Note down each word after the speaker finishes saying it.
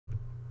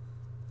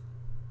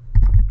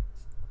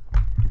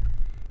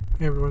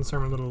Hey everyone,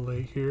 sorry I'm a little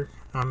late here.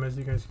 As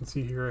you guys can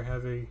see here, I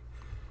have a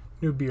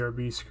new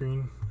BRB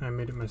screen. I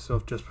made it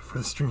myself just before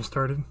the stream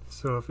started,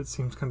 so if it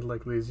seems kind of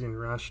like lazy and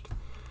rushed,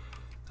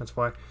 that's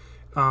why.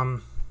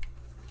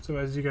 So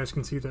as you guys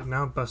can see that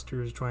now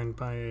Buster is joined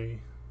by a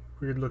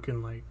weird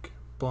looking like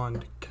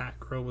blonde cat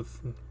girl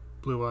with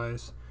blue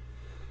eyes.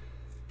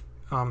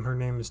 Her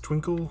name is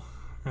Twinkle.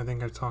 I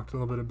think I've talked a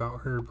little bit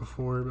about her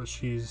before, but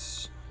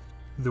she's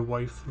the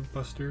wife of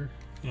Buster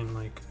in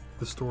like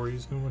the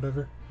stories and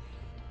whatever.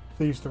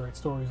 They used to write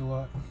stories a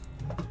lot.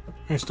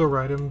 I still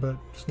write them, but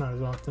just not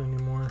as often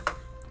anymore.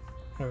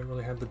 I haven't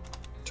really had the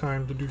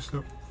time to do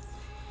so.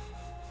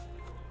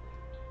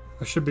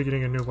 I should be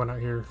getting a new one out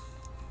here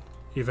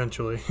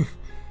eventually.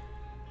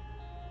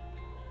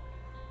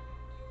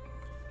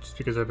 Just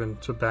because I've been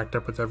so backed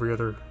up with every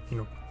other,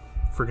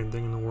 friggin'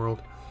 thing in the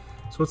world.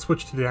 So let's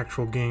switch to the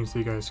actual games so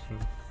you guys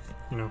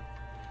can,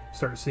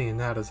 start seeing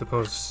that as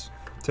opposed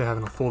to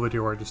having a full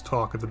video where I just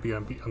talk on the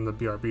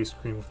BRB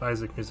screen with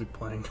Isaac music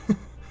playing.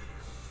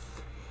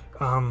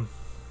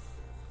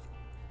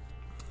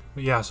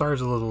 But yeah, sorry I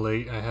was a little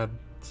late. I had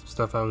some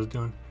stuff I was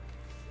doing.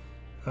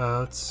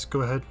 Let's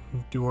go ahead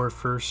and do our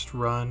first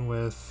run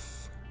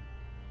with...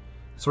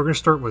 So we're going to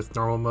start with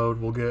normal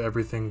mode. We'll get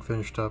everything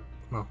finished up.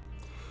 Well,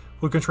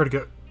 we're going to try to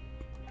get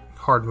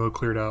hard mode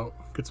cleared out.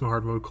 Get some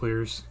hard mode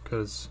clears,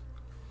 because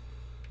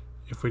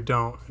if we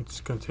don't, it's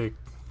going to take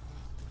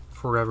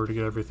forever to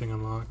get everything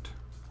unlocked.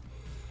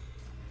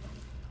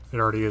 It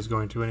already is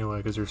going to anyway,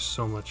 because there's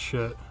so much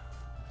shit.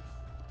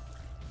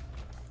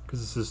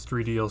 Because this is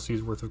 3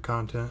 DLCs worth of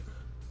content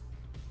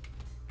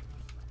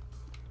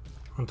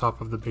on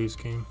top of the base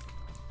game.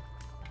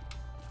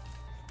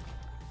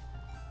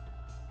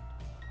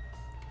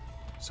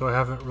 So I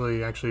haven't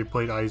really actually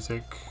played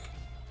Isaac.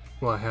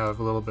 Well, I have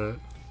a little bit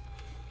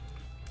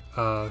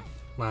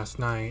last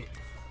night,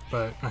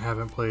 but I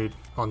haven't played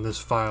on this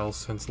file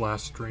since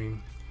last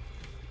stream.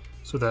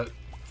 So that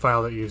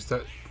file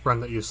that run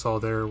that you saw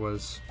there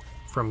was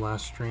from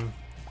last stream.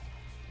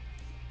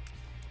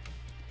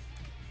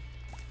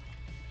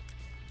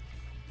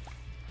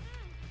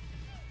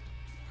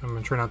 I'm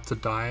gonna try not to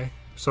die.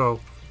 So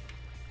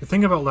the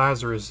thing about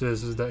Lazarus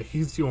is that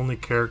he's the only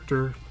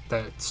character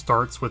that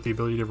starts with the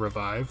ability to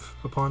revive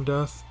upon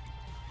death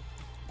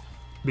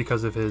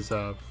because of his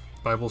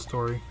Bible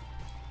story,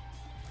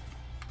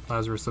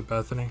 Lazarus of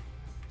Bethany,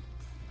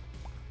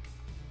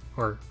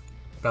 or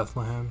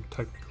Bethlehem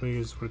technically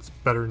is what it's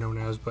better known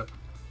as, but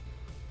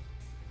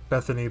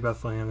Bethany,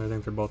 Bethlehem, I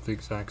think they're both the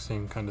exact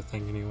same kind of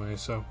thing anyway,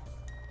 so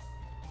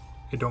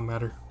it don't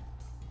matter.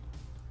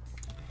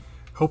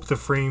 Hope the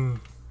frame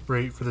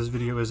rate for this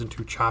video isn't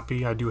too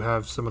choppy. I do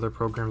have some other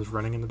programs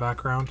running in the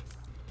background,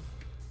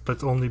 but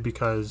it's only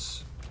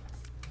because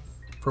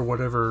for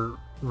whatever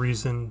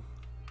reason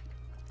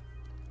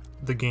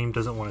the game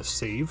doesn't want to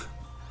save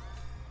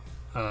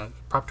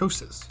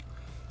Proptosis,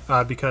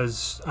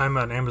 because I'm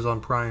an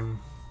Amazon Prime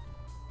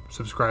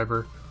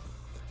subscriber,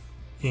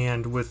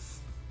 and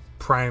with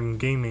Prime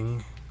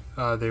Gaming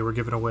they were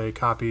giving away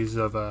copies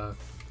of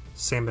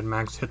Sam &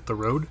 Max Hit the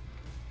Road,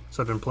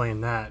 so I've been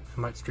playing that. I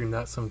might stream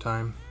that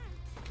sometime.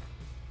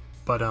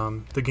 But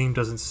the game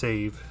doesn't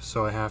save,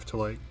 so I have to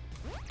like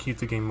keep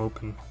the game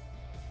open.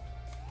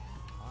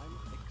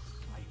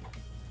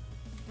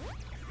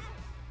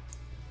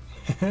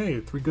 Hey,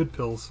 3 good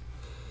pills.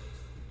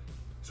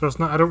 So it's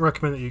not. I don't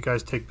recommend that you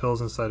guys take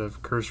pills inside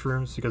of curse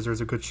rooms because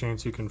there's a good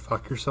chance you can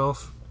fuck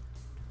yourself.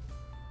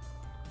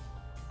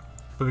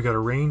 But we got a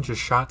range, a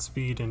shot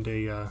speed, and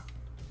a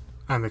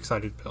I'm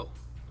excited pill.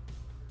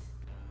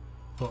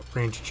 Well,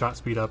 range and shot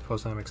speed up,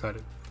 plus I'm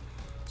excited.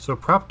 So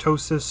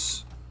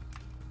Proptosis.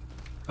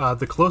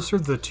 The closer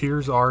the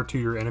tears are to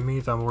your enemy,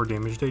 the more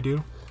damage they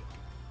do.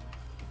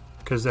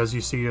 Because as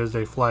you see, as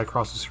they fly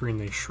across the screen,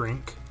 they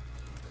shrink.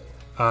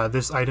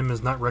 This item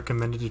is not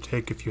recommended to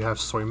take if you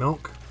have soy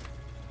milk,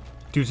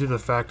 due to the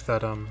fact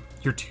that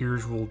your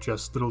tears will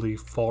just literally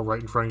fall right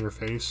in front of your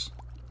face.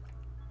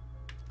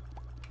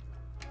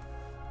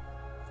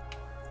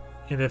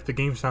 And if the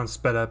game sounds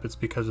sped up, it's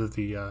because of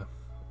the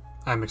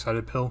I'm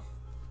excited pill.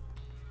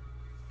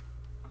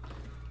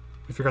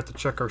 We forgot to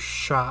check our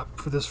shop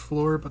for this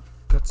floor, but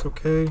that's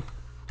okay.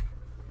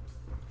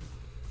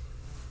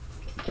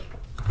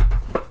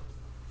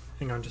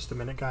 Hang on just a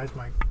minute, guys.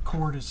 My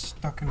cord is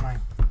stuck in my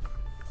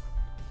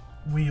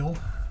wheel.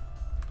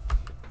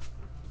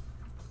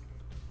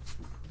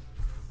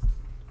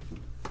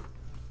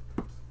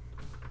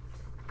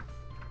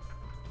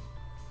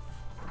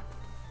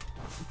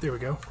 There we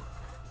go.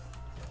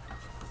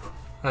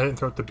 I didn't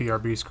throw out the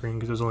BRB screen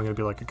because it was only going to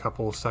be like a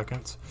couple of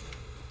seconds.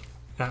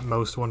 At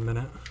most 1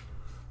 minute.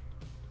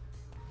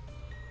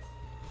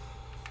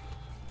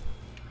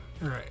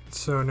 Alright,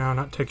 so now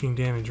not taking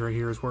damage right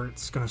here is where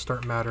it's going to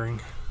start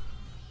mattering.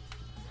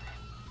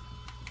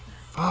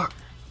 Fuck!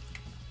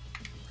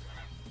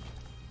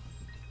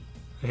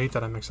 I hate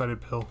that I'm excited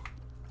pill.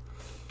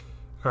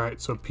 Alright,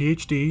 so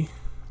PhD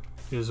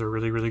is a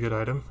really, really good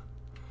item.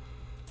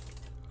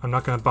 I'm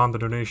not going to bomb the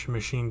donation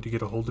machine to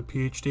get a hold of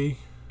PhD.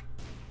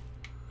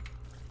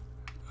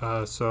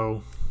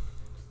 So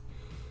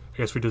I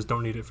guess we just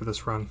don't need it for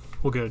this run.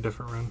 We'll get a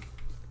different run.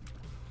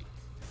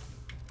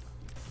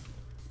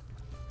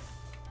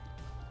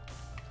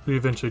 We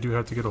eventually do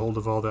have to get a hold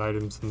of all the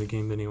items in the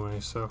game anyway,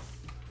 so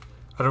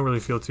I don't really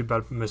feel too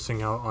bad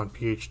missing out on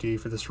PhD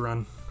for this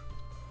run.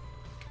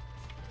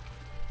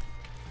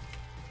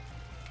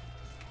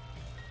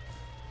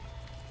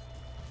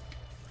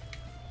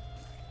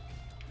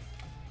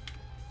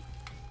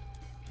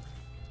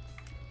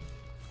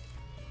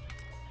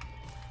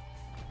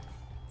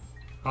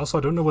 Also,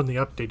 I don't know when the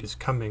update is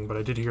coming, but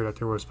I did hear that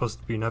there was supposed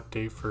to be an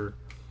update for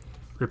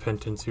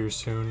Repentance here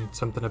soon.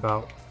 Something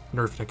about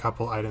nerfing a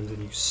couple items,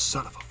 and you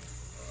son of a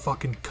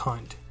fucking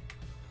cunt.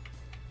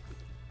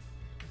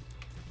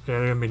 Yeah,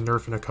 they're gonna be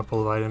nerfing a couple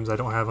of items I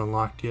don't have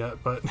unlocked yet,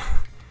 but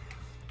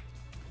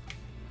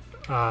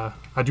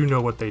I do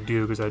know what they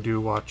do because I do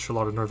watch a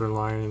lot of Northern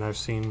Lion, and I've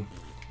seen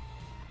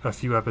a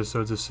few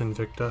episodes of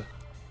Sinvicta,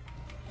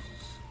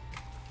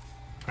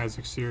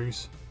 Isaac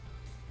series.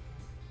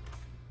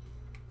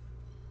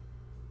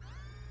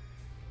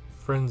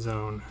 Friend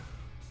zone.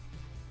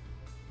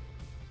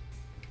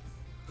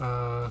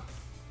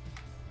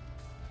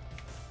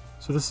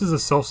 So this is a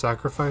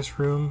self-sacrifice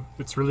room.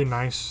 It's really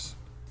nice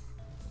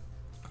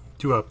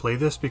to play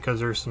this because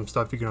there's some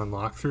stuff you can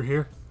unlock through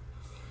here.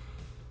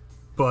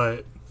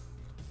 But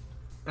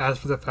as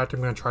for the fact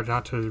I'm going to try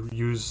not to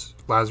use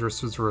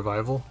Lazarus's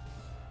revival,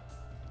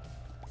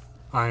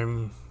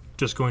 I'm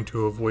just going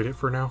to avoid it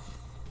for now.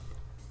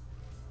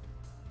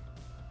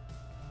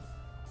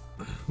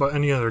 But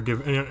any other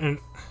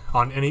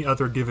on any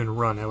other given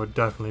run, I would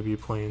definitely be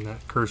playing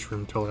that curse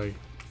room till I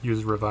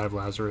use Revive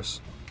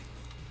Lazarus.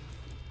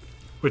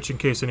 Which, in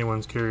case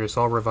anyone's curious,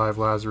 all Revive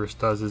Lazarus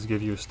does is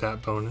give you a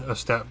stat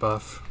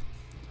buff,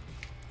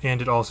 and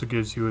it also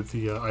gives you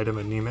the item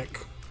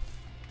Anemic.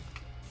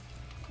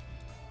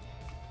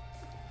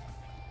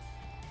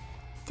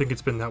 I think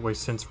it's been that way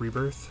since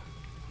Rebirth.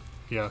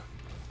 Yeah,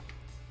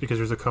 because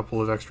there's a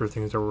couple of extra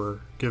things that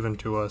were given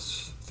to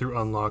us through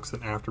unlocks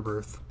in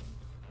Afterbirth.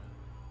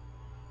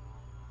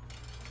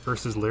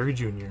 Versus Larry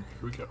Jr. Here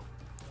we go.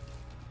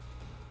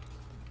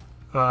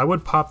 I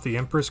would pop the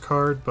Empress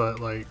card, but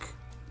like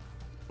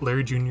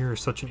Larry Jr. is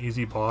such an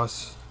easy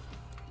boss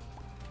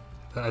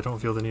that I don't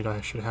feel the need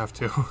I should have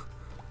to.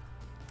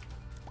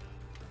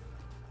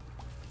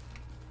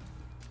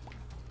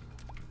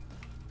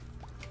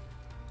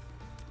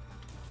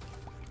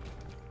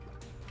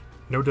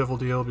 No Devil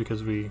Deal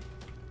because we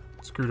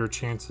screwed our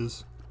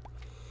chances.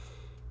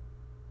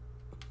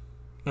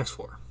 Next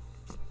floor.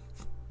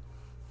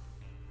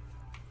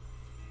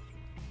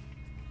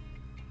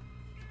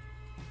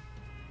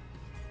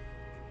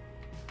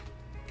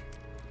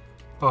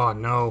 Oh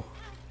no.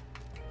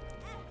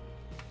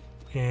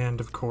 And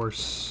of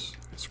course,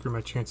 I screw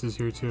my chances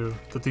here too.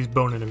 That these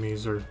bone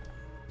enemies are...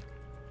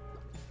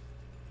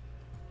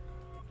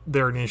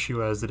 they're an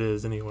issue as it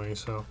is anyway,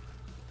 so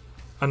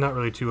I'm not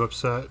really too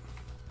upset.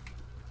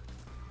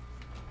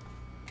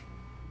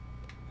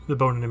 The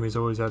bone enemies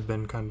always have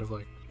been kind of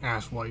like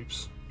ass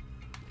wipes.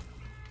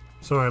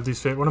 So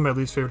one of my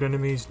least favorite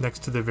enemies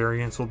next to the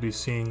variants we'll be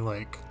seeing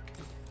like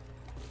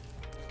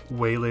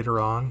way later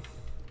on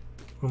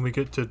when we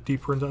get to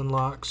deeper into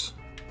unlocks.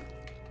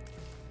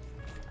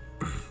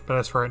 But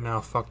as for right now,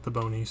 fuck the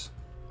bonies.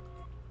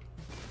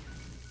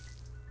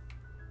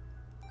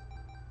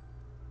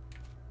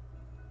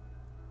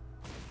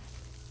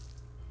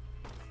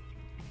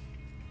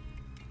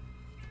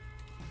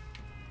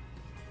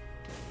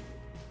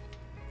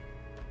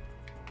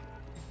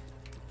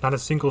 Not a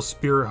single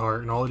spirit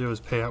heart, and all I do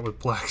is pay out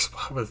with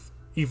with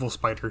evil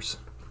spiders.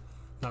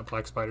 Not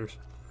black spiders.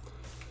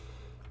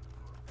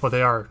 Well,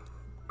 they are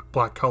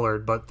black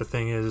colored, but the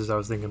thing is I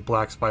was thinking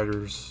black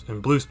spiders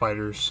and blue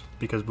spiders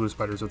because blue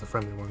spiders are the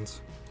friendly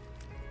ones.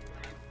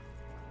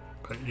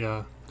 But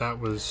yeah, that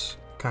was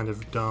kind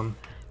of dumb.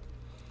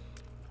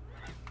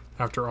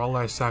 After all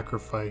I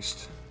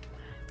sacrificed,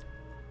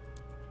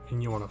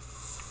 and you want to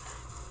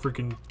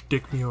freaking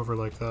dick me over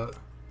like that.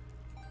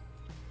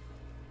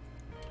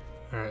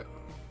 Alright,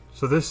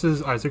 so this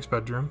is Isaac's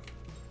bedroom.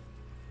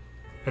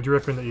 I do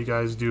recommend that you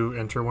guys do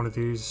enter one of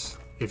these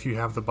if you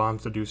have the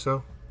bombs to do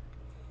so.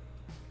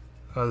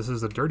 This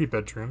is a dirty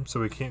bedroom, so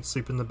we can't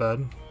sleep in the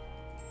bed.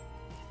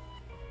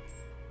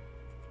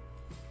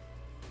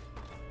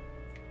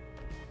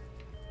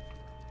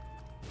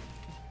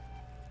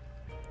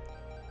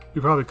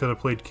 We probably could have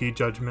played Key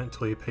Judgment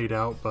till he paid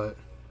out, but...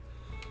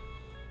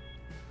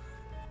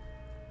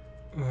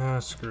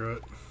 screw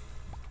it.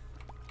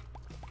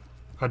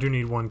 I do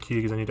need one key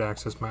because I need to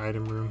access my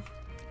item room.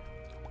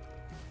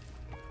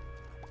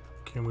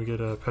 Can we get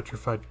a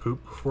petrified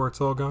poop before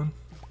it's all gone?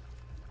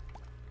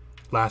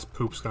 Last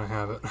poop's gonna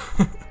have it.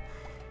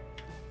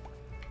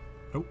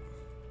 Nope.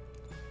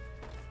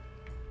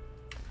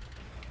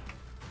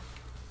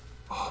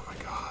 Oh my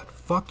god.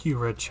 Fuck you,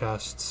 red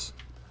chests.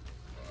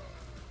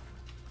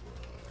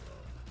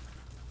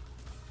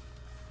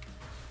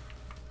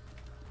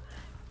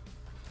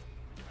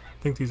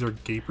 I think these are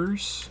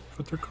gapers,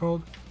 what they're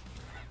called.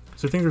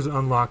 So I think there's an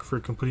unlock for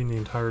completing the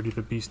entirety of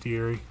the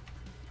bestiary.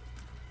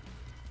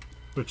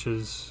 which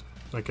is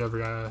like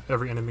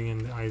every enemy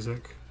in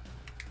Isaac.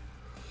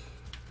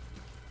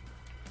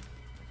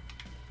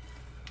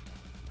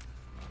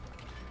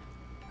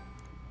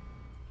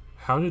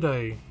 How did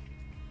I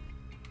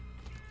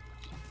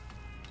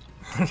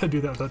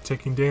do that without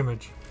taking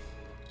damage?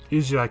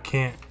 Usually I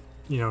can't,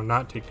 you know,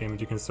 not take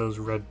damage against those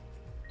red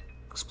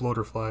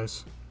exploder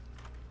flies.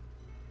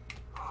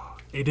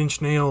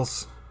 8-inch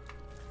nails.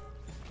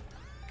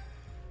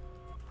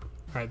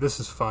 Alright, this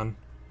is fun.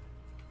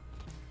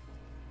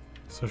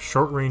 So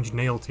short-range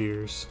nail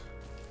tears.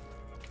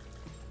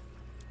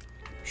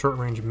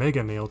 Short-range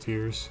mega nail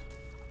tears.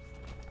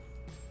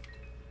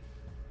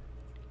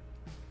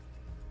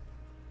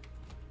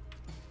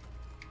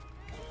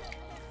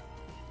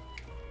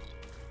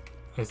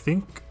 I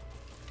think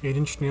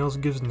 8-inch nails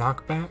gives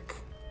knockback.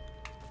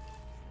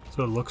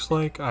 So it looks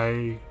like.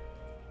 I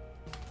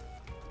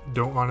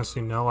don't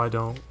honestly know. I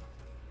don't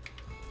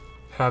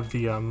have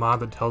the mod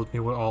that tells me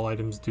what all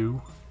items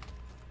do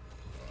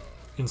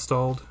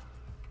installed.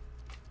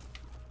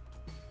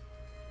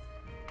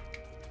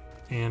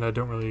 And I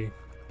don't really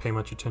pay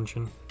much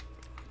attention.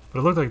 But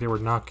it looked like they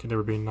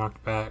were being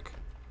knocked back.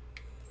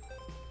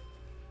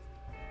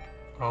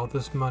 All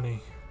this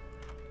money.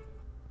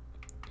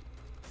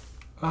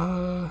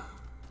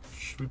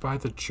 Should we buy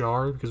the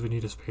jar because we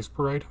need a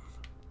spacebar item?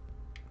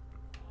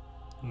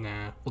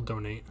 Nah, we'll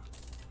donate.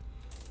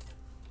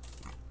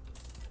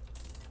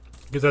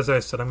 Because as I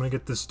said, I'm going to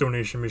get this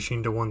donation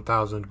machine to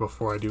 1,000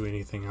 before I do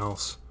anything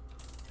else.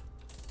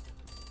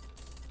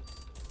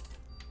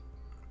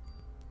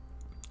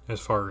 As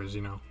far as,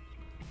 you know,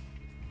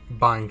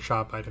 buying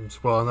shop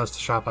items. Well, unless the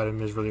shop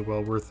item is really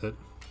well worth it.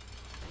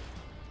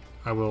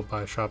 I will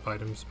buy shop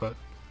items, but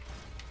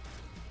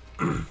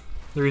the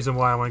reason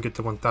why I want to get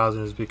to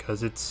 1,000 is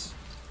because it's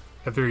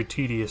a very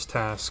tedious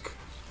task,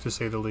 to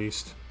say the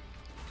least.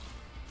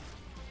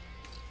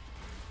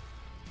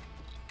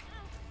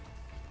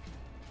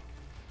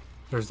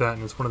 There's that,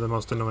 and it's one of the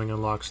most annoying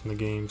unlocks in the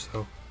game,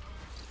 so.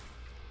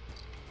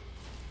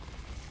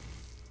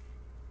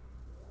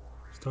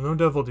 Still no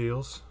devil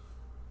deals.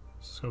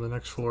 So the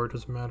next floor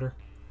doesn't matter.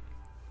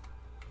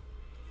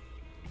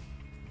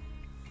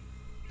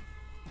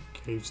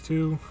 Caves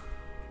 2.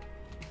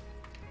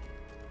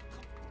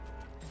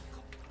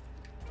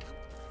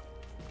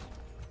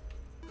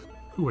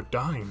 Ooh, a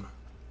dime.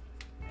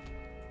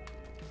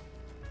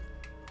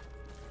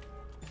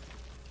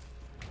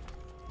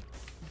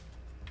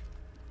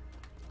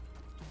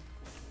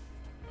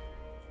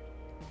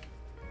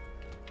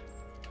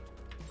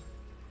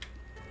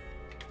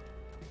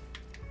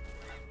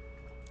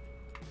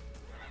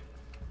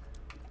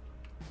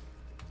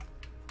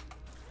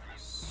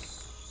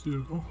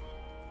 Sugal.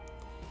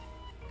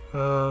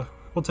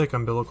 We'll take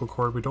umbilical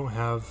cord. We don't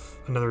have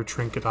another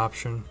trinket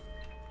option,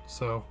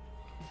 so.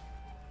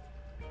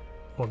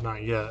 Well,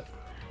 not yet.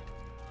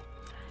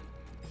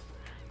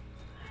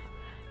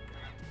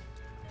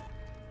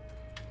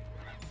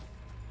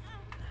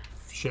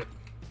 Shit.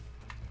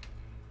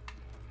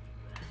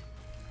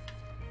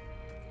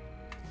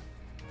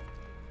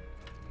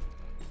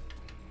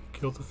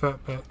 Kill the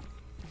fat bat.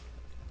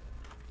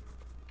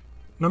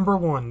 Number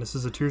 1. This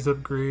is a Tears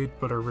upgrade,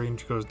 but our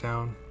range goes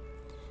down.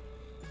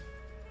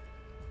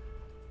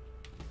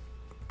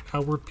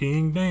 How we're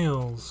peeing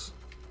nails.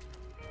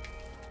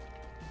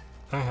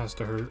 That has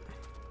to hurt.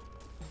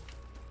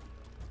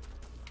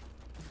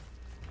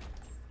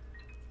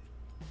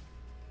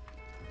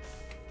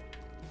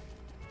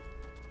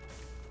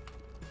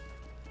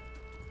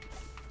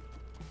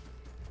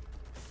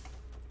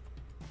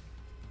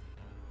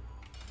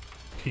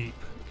 Peep.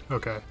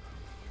 Okay.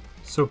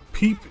 So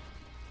Peep.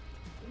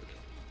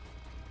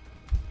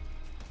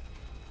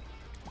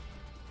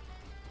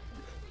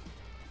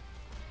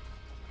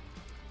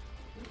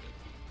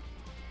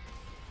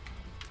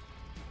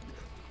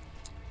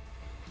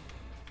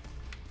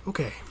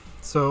 Okay,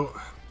 so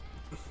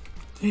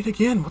did it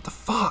again. What the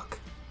fuck?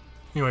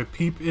 Anyway,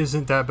 Peep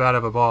isn't that bad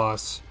of a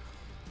boss.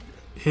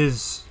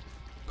 His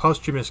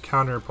posthumous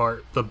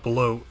counterpart, the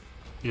Bloat,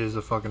 is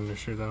a fucking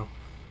issue though.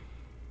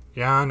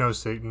 Yeah, I know,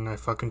 Satan. I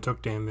fucking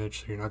took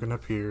damage, so you're not gonna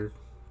appear.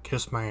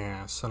 Kiss my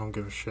ass. I don't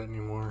give a shit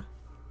anymore.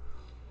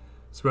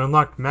 So we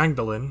unlocked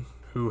Magdalene,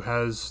 who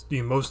has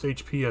the most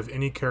HP of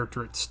any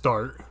character at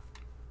start.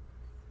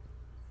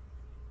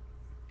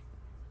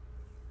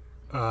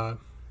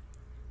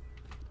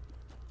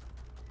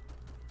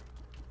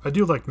 I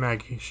do like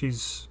Maggie.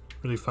 She's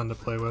really fun to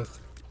play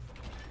with.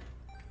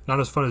 Not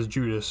as fun as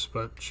Judas,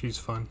 but she's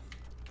fun.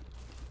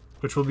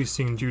 Which we'll be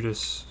seeing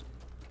Judas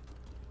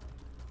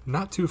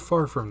not too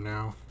far from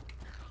now.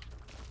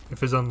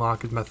 If his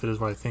unlock method is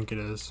what I think it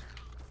is.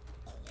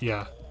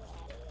 Yeah.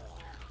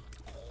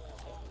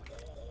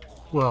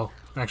 Well,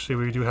 actually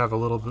we do have a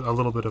little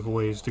bit of a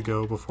ways to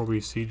go before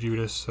we see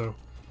Judas, so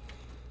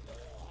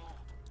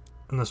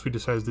unless we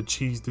decide to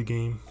cheese the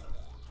game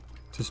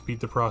to speed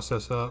the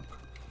process up.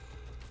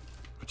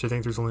 Which I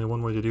think there's only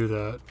one way to do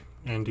that,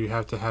 and you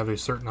have to have a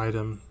certain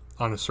item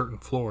on a certain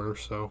floor,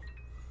 so.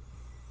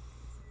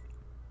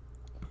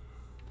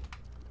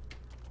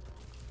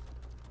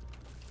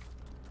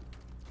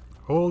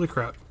 Holy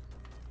crap.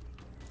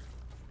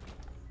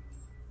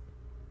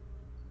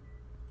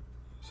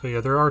 So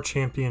yeah, there are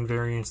champion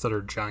variants that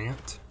are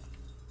giant.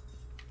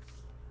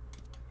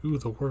 Ooh,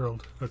 the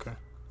world. Okay.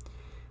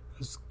 I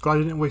was glad I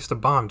didn't waste a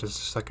bomb just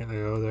a second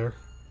ago there.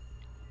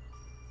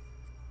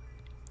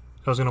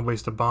 I was gonna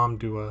waste a bomb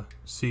to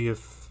see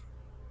if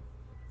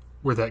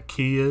where that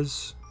key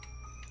is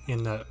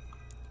in that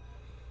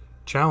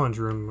challenge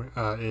room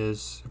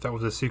is, if that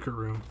was a secret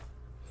room.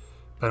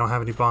 But I don't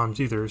have any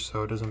bombs either,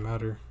 so it doesn't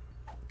matter.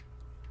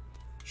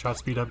 Shot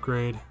speed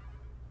upgrade.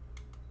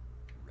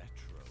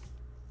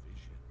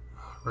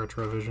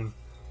 Retrovision.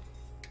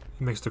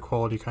 It makes the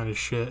quality kind of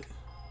shit.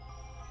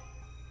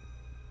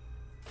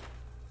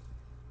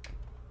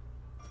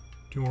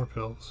 2 more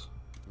pills.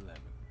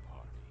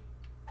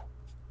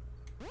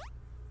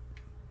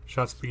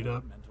 Shot speed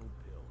up,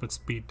 but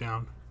speed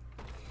down.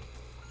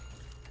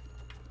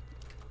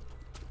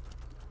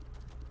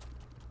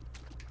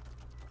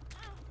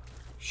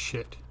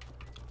 Shit.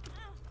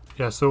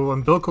 Yeah, so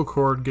umbilical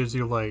cord gives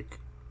you like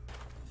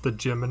the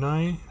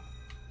Gemini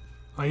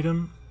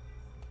item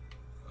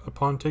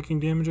upon taking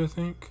damage, I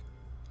think.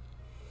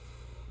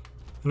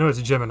 I know it's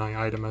a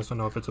Gemini item, I just don't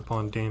know if it's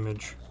upon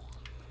damage.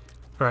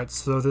 Alright,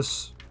 so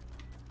this...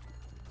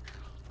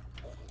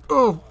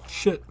 Oh,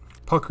 shit.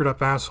 Puckered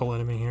up asshole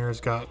enemy here has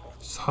got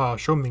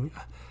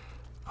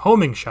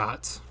homing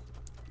shots.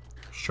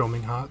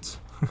 Shoming hots.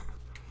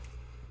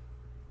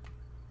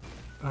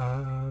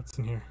 What's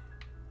in here?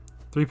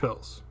 3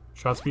 pills.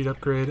 Shot speed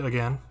upgrade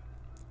again.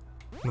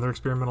 Another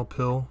experimental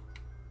pill.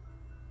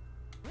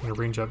 And a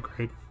range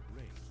upgrade.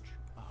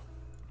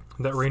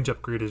 That range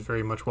upgrade is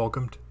very much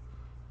welcomed.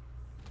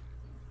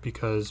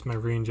 Because my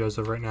range as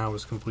of right now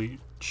was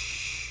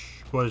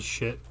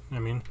shit, I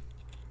mean.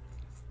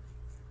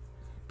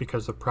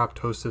 Because of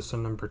proptosis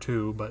in number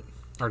 2, but,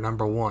 or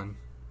number 1.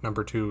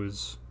 Number 2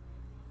 is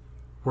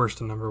worse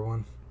than number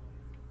 1.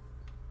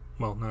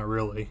 Well, not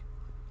really.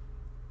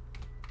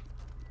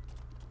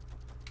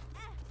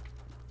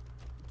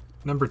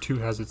 Number 2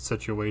 has its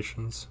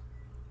situations.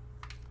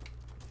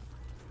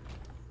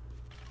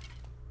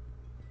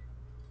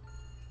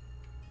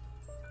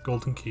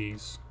 Golden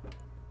keys.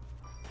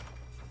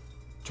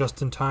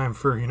 Just in time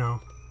for, you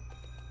know,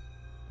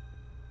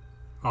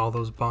 all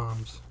those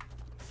bombs.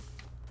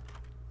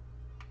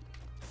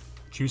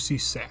 Juicy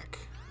sack.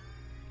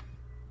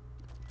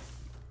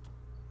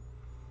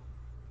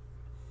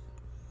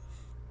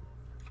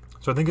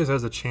 So I think this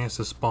has a chance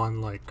to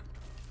spawn like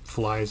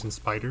flies and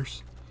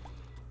spiders.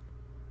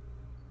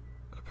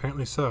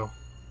 Apparently so.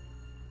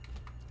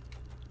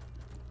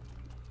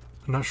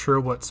 I'm not sure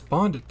what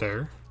spawned it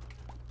there.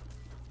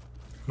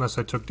 Unless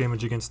I took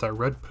damage against that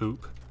red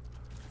poop.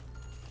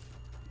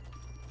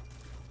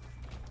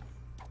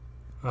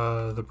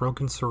 The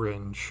broken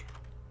syringe.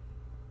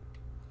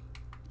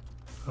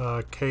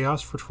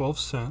 Chaos for 12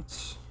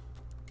 cents.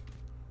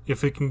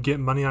 If it can get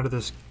money out of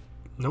this...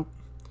 Nope.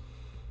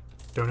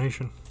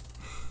 Donation.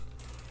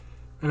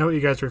 I know what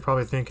you guys are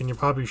probably thinking. You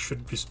probably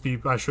should just be...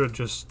 I should have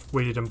just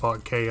waited and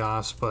bought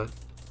Chaos, but...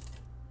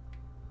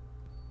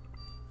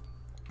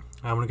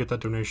 I want to get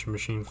that donation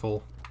machine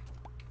full.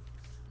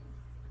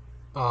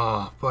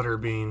 Ah,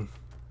 Butterbean.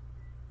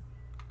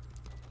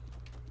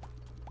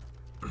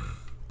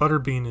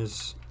 Butterbean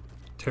is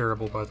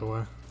terrible, by the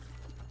way.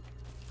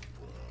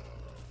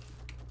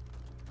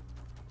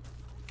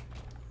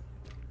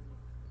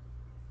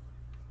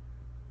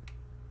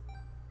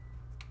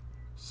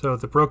 So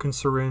the broken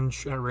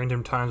syringe at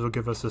random times will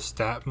give us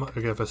stat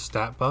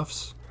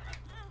buffs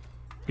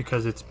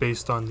because it's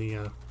based on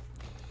the.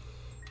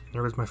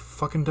 There was my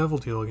fucking devil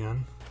deal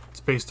again. It's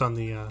based on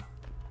the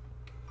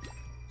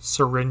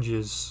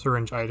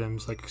syringe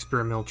items like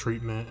experimental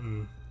treatment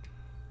and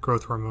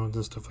growth hormones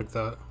and stuff like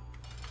that.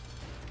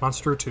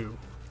 Monster 2.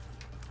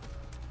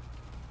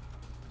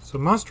 So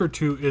Monster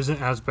 2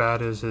 isn't as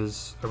bad as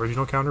his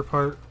original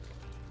counterpart.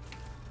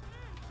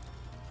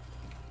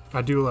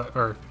 I do like,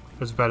 or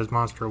as bad as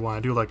Monster 1. I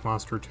do like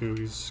Monster 2.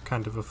 He's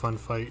kind of a fun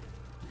fight.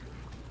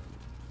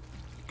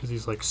 Because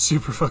he's like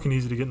super fucking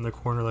easy to get in the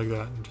corner like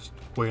that and just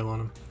wail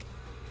on him.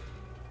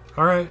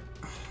 Alright,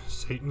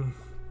 Satan,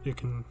 you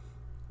can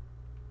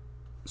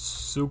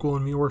Sugel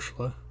and me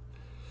Ursula.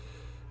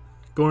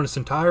 Going this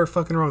entire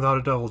fucking room without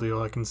a double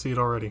deal, I can see it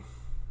already.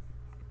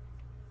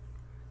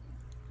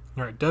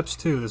 Alright, Depths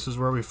 2, this is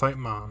where we fight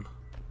Mom.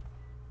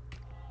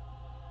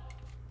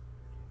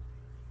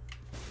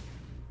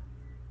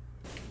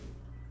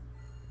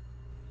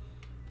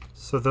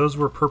 So those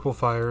were purple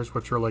fires,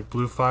 which are like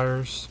blue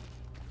fires,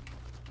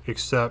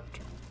 except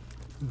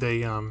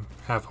they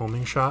have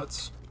homing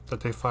shots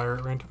that they fire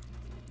at random.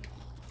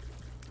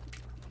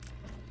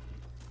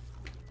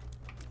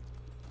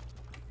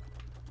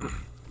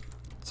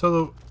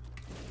 So,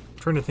 I'm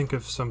trying to think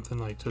of something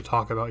like to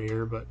talk about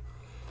here, but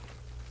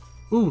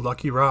ooh,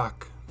 Lucky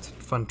Rock. It's a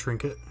fun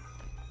trinket.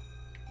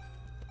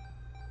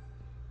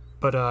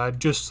 But I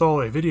just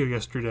saw a video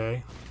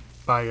yesterday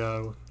by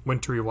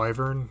Wintry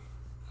Wyvern.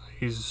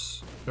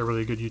 He's a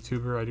really good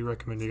YouTuber. I do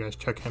recommend you guys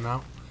check him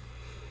out.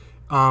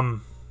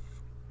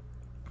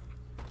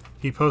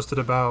 he posted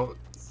about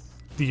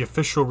the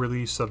official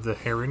release of the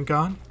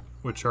Harengon,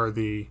 which are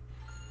the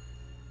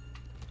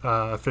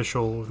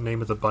official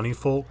name of the bunny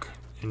folk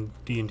in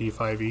D&D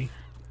 5e.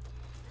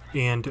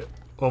 And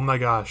oh my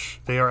gosh,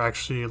 they are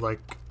actually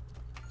like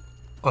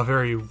a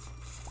very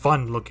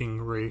fun looking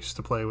race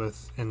to play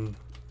with in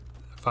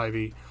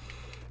 5e,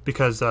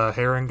 because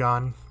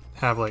Harengon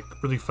have like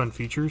really fun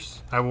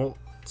features. I won't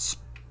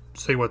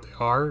say what they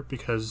are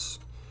because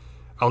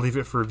I'll leave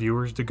it for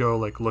viewers to go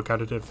like look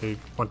at it if they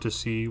want to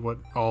see what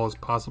all is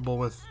possible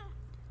with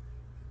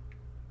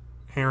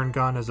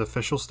Harengon as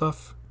official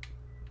stuff,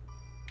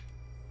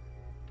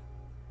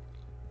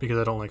 because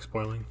I don't like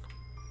spoiling.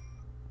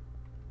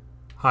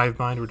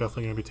 Hivemind we're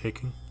definitely going to be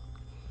taking,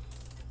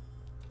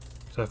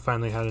 because I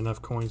finally had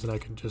enough coins that I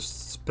could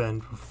just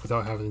spend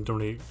without having to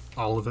donate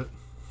all of it.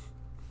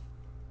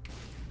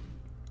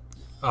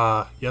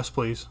 Yes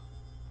please.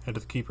 Head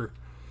to the keeper.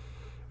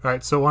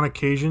 Alright, so on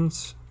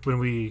occasions when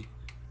we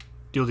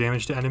deal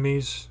damage to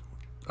enemies,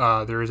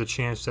 there is a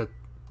chance that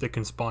they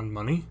can spawn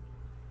money.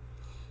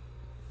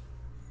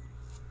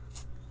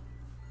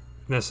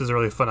 And this is a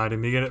really fun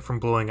item. You get it from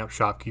blowing up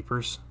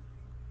shopkeepers.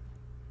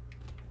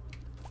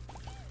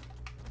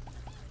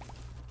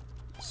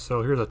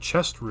 So here's a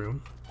chest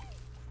room.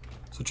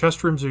 So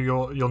chest rooms,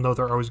 you'll know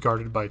they're always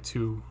guarded by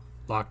 2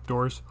 locked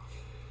doors.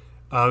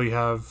 We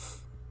have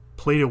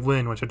Play to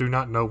Win, which I do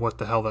not know what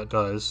the hell that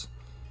does.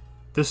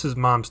 This is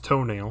Mom's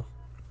Toenail,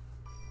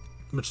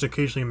 which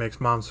occasionally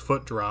makes Mom's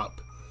foot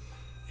drop.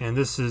 And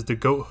this is the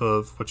Goat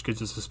Hoof, which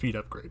gives us a speed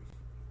upgrade.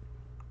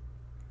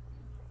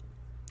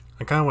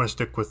 I kind of want to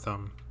stick with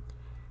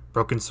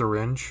Broken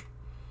Syringe.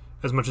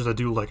 As much as I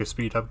do like a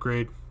speed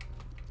upgrade,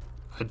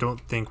 I don't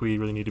think we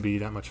really need to be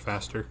that much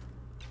faster.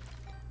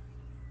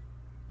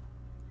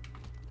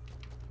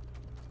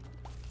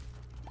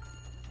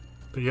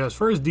 But yeah, as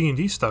far as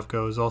D&D stuff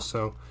goes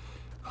also,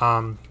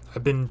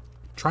 I've been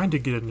trying to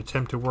get an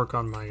attempt to work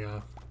on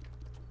my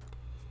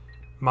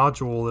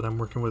module that I'm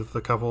working with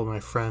a couple of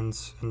my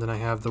friends, and then I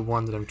have the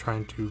one that I'm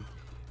trying to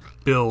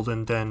build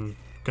and then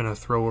gonna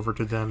throw over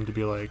to them to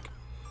be like,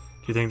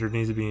 do you think there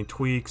needs to be any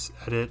tweaks,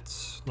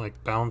 edits, like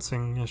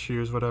balancing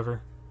issues,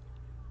 whatever?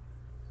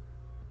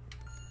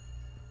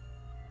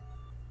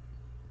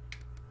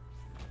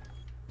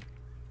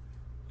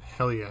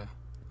 Hell yeah.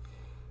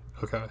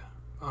 Okay.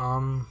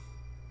 Try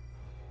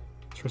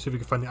to see if we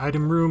can find the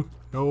item room.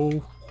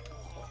 No.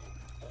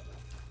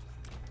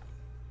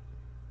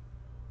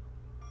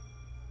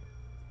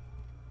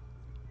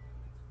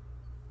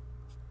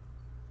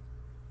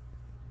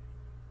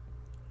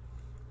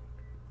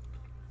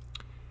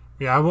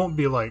 Yeah, I won't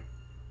be like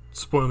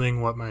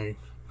spoiling what my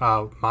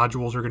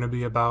modules are going to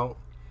be about,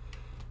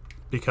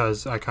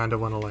 because I kind of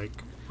want to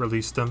like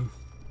release them,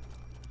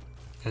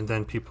 and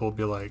then people will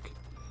be like,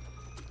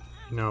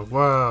 you know,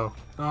 whoa,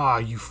 ah,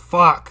 you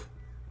fuck,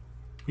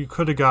 you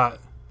could have got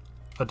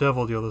a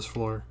devil deal this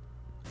floor.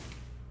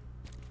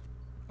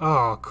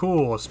 Oh,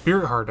 cool, a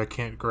spirit heart I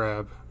can't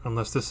grab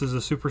unless this is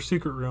a super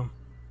secret room.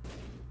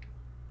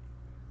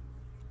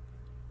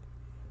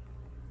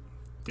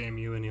 Damn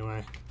you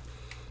anyway.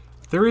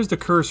 There is the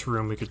curse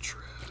room we could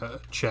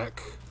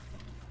check.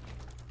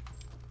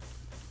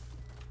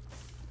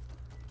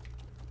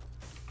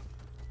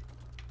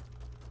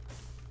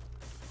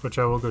 Which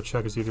I will go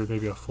check as either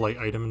maybe a flight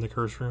item in the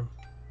curse room.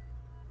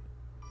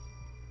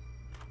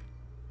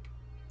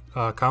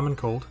 Common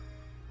cold.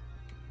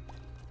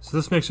 So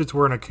this makes it to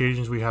where on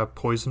occasions we have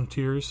poison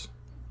tears.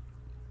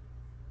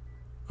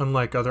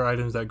 Unlike other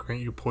items that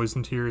grant you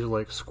poison tears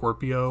like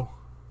Scorpio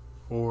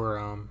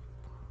or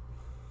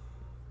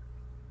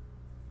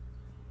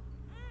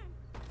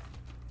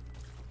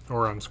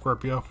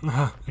Scorpio.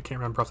 I can't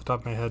remember off the top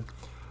of my head.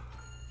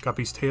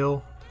 Guppy's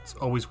tail. It's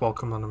always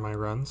welcome on my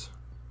runs.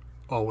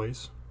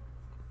 Always.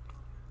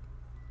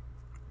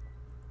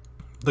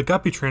 The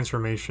Guppy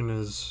transformation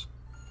is...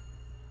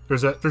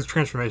 There's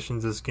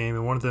transformations in this game,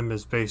 and one of them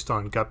is based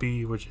on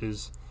Guppy, which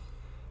is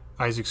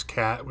Isaac's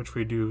cat, which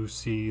we do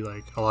see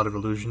like a lot of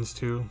allusions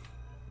to.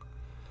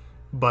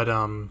 But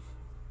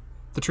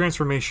the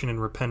transformation in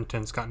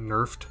Repentance got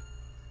nerfed,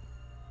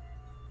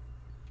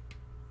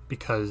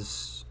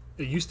 because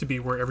it used to be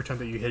where every time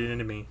that you hit an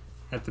enemy,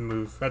 I have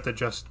to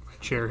adjust my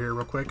chair here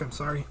real quick, I'm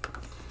sorry.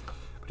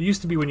 But it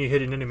used to be when you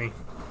hit an enemy,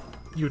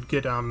 you would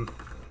get a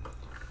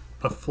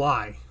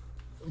fly.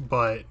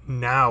 But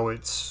now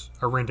it's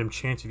a random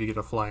chance if you get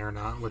a fly or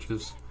not, which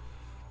is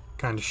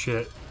kind of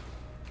shit.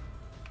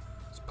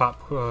 Let's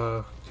pop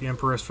the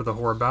Empress for the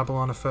Whore of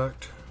Babylon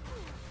effect.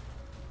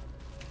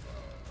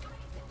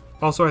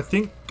 Also,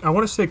 I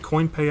want to say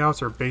coin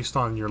payouts are based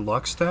on your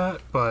luck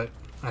stat, but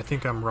I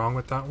think I'm wrong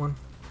with that one.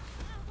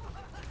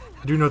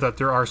 I do know that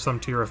there are some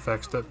tier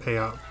effects that pay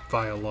out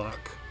via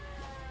luck.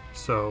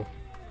 So,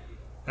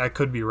 I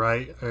could be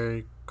right,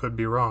 I could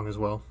be wrong as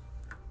well.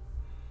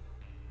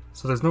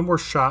 So there's no more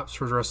shops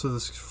for the rest of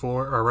this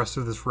floor, or rest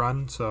of this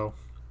run, so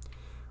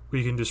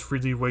we can just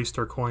freely waste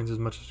our coins as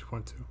much as we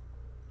want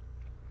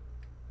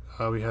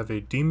to. We have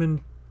a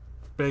demon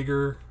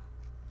beggar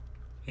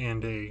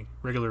and a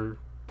regular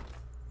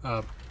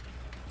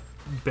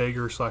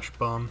beggar slash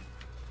bum.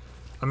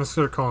 I'm just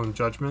gonna call them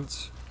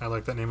judgments. I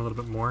like that name a little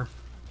bit more.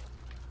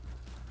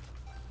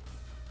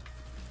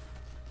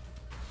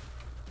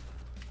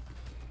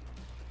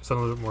 So I'm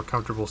a little bit more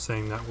comfortable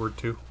saying that word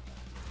too.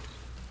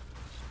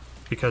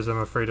 Because I'm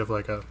afraid of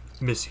like a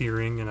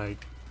mishearing and I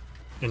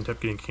end up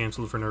getting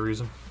canceled for no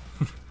reason.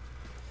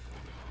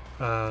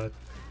 2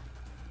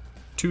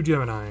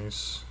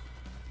 Geminis.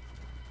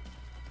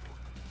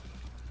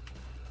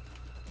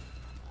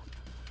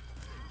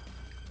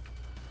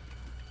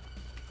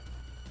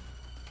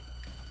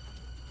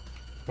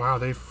 Wow,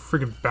 they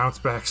freaking bounce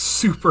back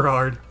super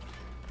hard.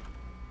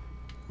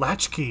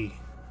 Latchkey.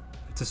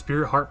 It's a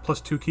spirit heart plus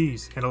 2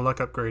 keys and a luck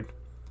upgrade.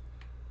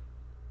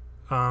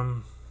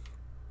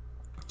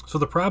 So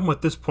the problem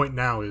with this point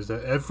now is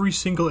that every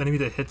single enemy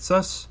that hits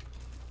us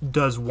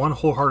does 1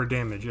 wholehearted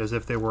damage as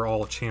if they were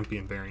all a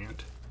champion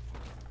variant.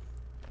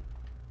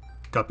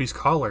 Guppy's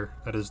Collar.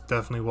 That is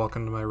definitely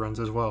welcome to my runs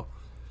as well.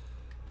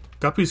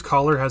 Guppy's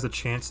Collar has a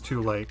chance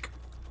to, like,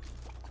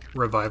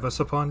 revive us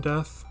upon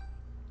death.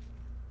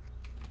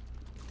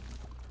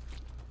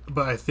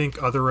 But I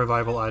think other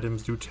revival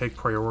items do take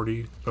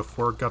priority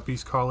before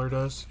Guppy's Collar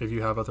does, if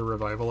you have other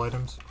revival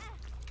items.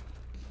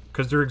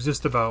 Because there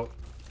exist about,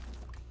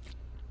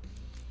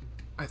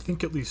 I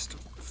think at least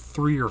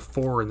 3 or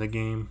 4 in the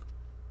game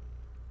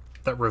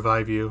that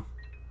revive you.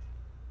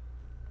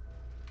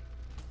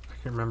 I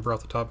can't remember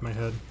off the top of my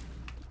head.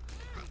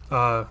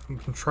 I'm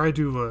gonna try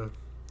to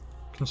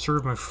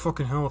conserve my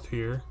fucking health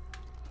here.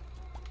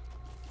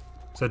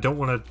 So I don't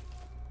want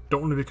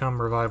to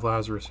become Revive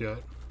Lazarus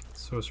yet.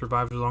 So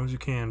survive as long as you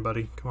can,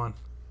 buddy. Come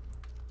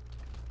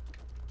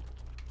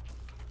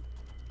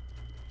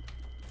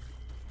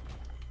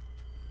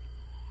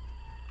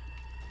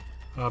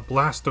on.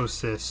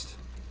 Blastocyst.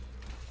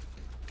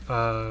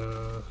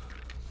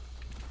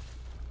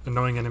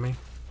 Annoying enemy.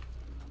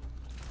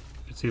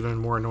 It's even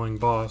more annoying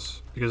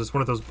boss, because it's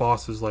one of those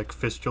bosses like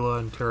Fistula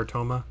and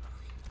Teratoma,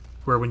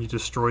 where when you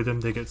destroy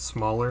them they get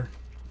smaller,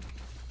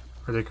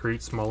 or they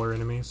create smaller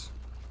enemies.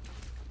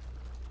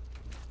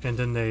 And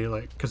then they,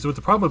 like, because the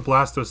problem with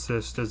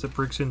Blastocyst is it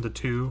breaks into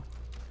 2,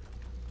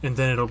 and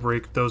then it'll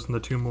break those into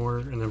 2 more,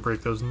 and then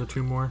break those into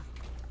 2 more.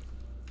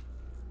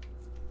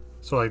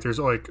 So, like, there's,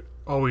 like,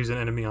 always an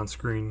enemy on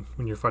screen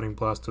when you're fighting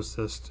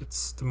Blastocyst.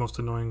 It's the most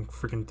annoying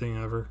freaking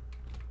thing ever.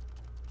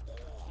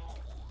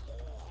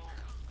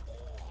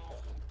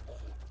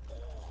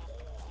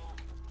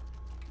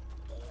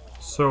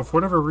 So, for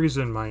whatever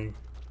reason, my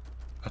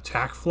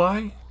attack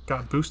fly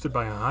got boosted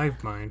by a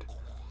Hive Mind.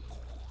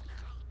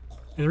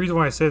 And the reason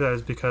why I say that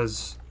is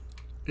because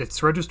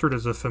it's registered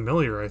as a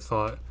familiar, I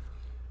thought.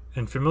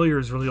 And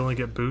familiars really only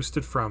get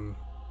boosted from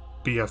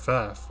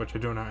BFF, which I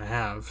do not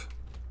have.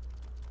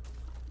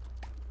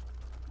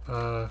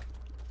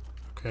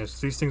 Okay, so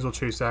these things will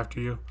chase after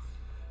you.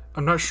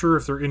 I'm not sure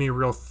if they're any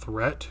real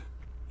threat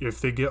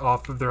if they get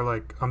off of their,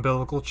 like,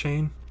 umbilical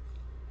chain.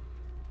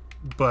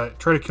 But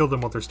try to kill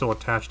them while they're still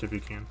attached if you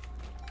can.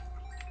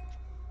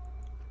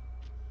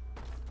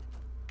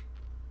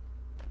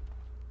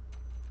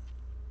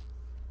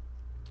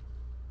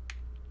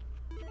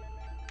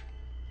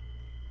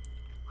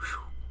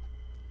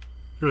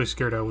 Really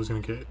scared I was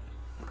gonna get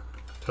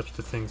touch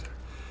the things there.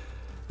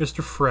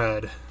 Mr.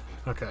 Fred.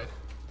 Okay.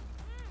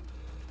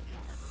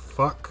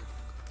 Fuck.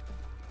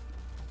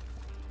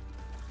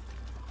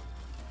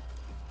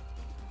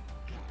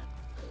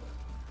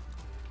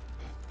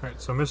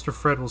 Alright, so Mr.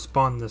 Fred will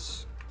spawn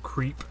this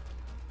creep.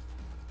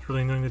 It's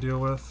really annoying to deal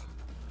with.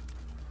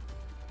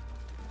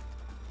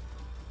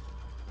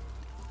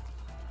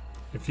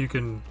 If you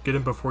can get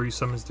him before he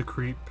summons the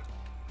creep,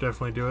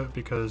 definitely do it,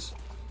 because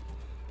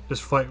this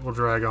fight will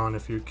drag on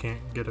if you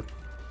can't get him.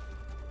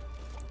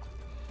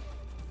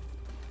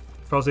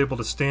 If I was able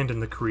to stand in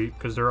the creep,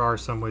 because there are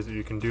some ways that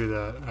you can do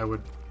that, I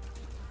would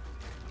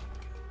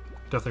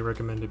definitely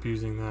recommend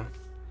abusing that.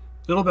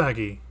 Little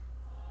Baggy.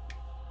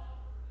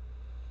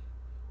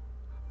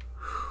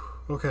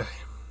 Okay.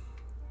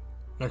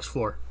 Next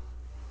floor.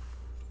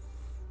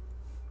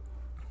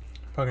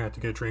 Probably gonna have to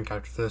get a drink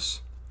after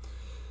this.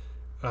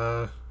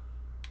 Oh,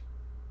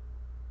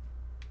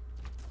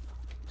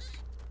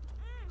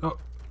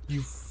 you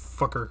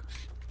fucker.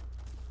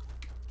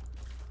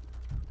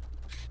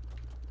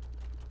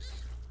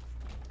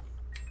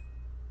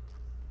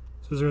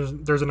 So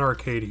there's an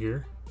arcade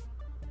here.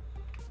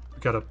 We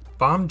got a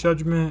bomb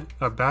judgment,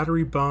 a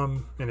battery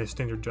bum, and a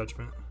standard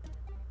judgment.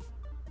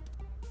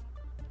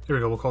 There we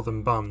go, we'll call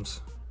them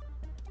bums.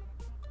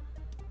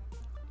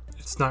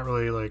 It's not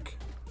really like...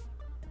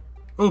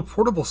 Oh,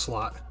 portable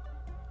slot.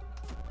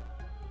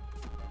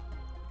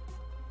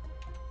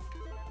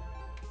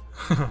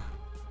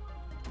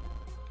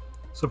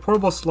 So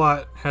portable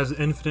slot has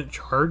infinite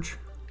charge,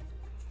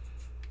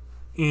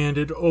 and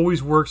it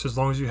always works as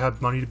long as you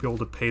have money to be able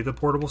to pay the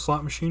portable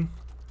slot machine.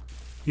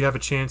 You have a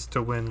chance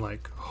to win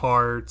like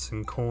hearts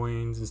and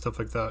coins and stuff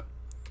like that.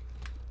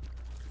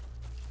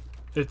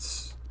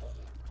 It's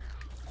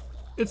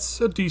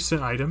a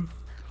decent item.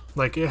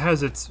 Like, it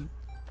has its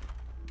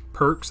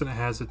perks and it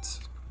has its,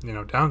 you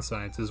know,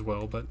 downsides as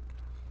well, but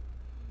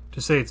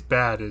To say it's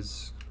bad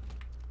is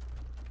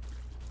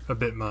a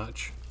bit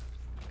much.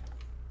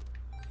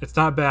 It's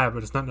not bad,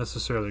 but it's not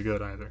necessarily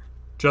good either.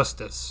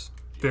 Justice.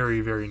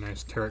 Very, very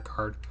nice tarot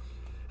card.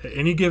 At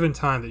any given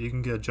time that you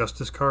can get a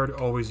Justice card,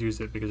 always use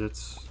it because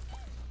it's...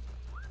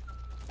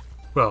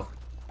 well,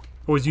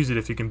 always use it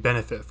if you can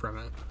benefit from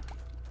it.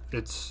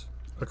 It's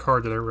a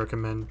card that I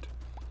recommend,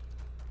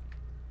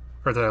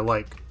 or that I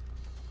like,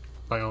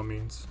 by all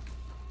means.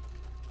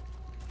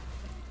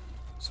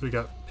 So we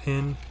got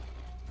Pin.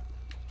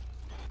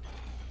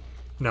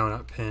 No,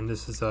 not Pin.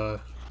 This is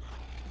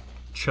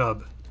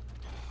Chub.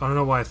 I don't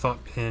know why I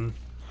thought Pin.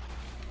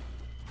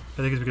 I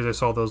think it's because I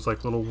saw those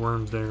like little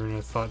worms there and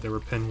I thought they were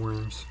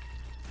pinworms.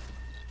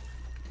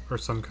 Or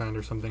some kind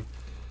or something.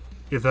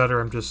 Either that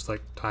or I'm just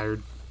like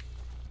tired.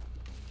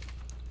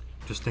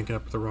 Just thinking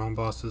up the wrong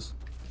bosses.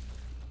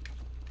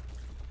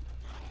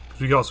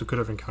 We also could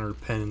have encountered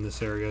Pen in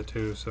this area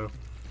too, so.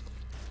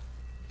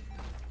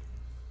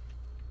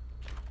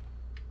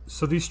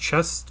 So these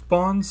chest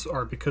spawns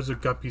are because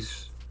of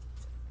Guppy's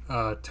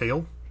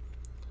tail.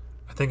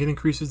 I think it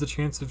increases the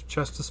chance of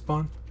chest to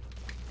spawn.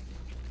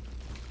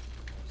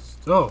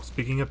 Oh,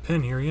 speaking of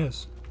Pen, here he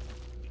is.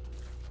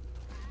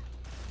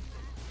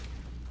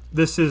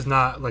 This is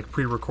not like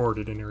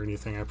pre-recorded in or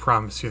anything, I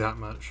promise you that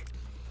much.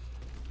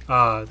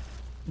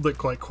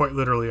 Like quite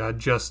literally, I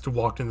just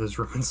walked into this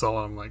room and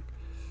saw him. Like,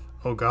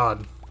 oh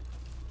god.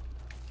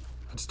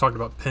 I just talked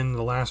about Pen in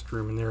the last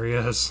room and there he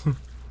is.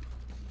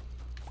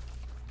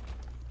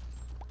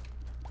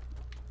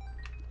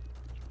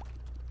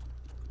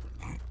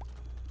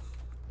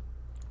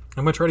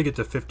 I'm gonna try to get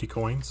to 50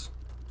 coins,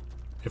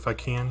 if I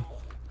can.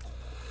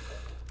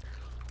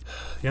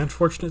 The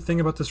unfortunate thing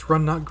about this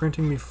run not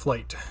granting me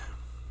flight.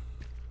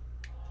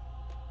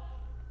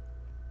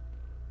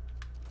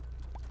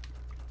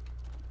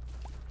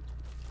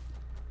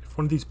 If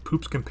one of these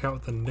poops can pay out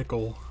with a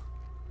nickel.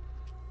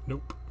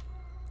 Nope.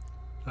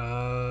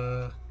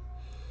 I'm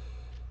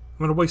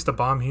gonna waste a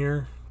bomb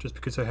here, just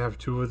because I have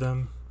 2 of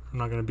them. I'm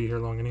not gonna be here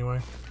long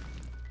anyway.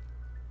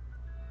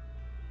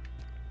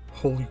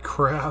 Holy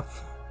crap.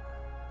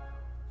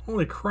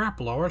 Holy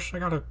crap, Lois, I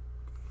got a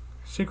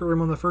secret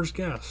room on the first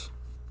guess.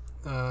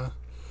 There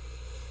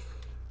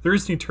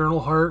is an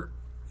eternal heart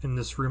in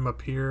this room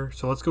up here,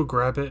 so let's go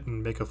grab it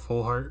and make a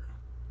full heart.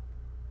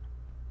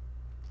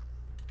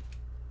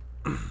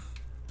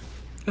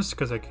 Just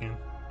because I can.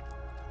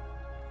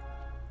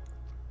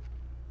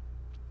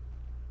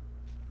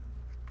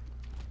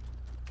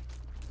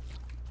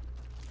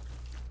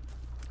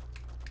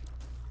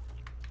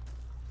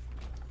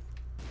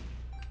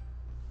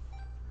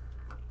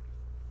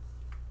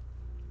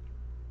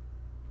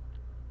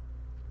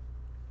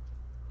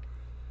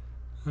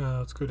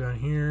 Let's go down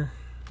here.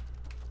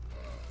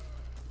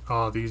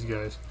 Oh, these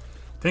guys.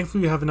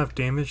 Thankfully we have enough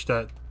damage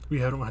that we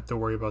don't have to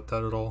worry about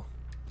that at all.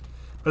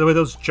 By the way,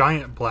 those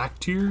giant black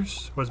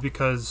tears was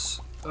because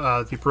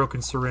the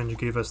broken syringe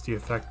gave us the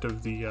effect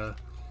of the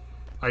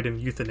item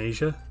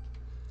Euthanasia.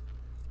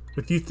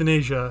 With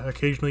Euthanasia,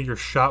 occasionally your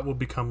shot will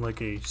become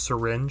like a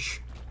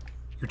syringe.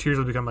 Your tears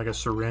will become like a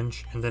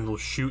syringe, and then will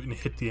shoot and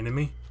hit the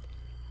enemy.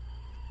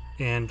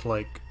 And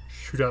like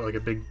shoot out like a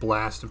big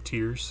blast of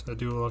tears that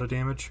do a lot of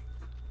damage.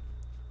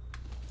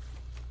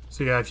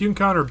 So yeah, if you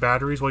encounter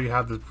batteries while you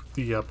have the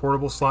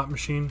portable slot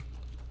machine,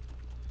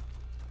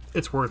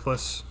 it's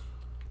worthless.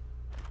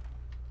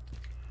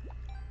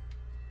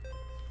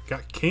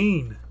 Got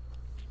Kane.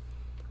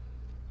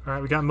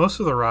 Alright, we got most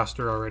of the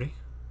roster already.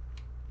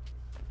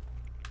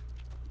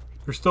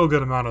 There's still a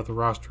good amount of the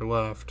roster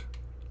left.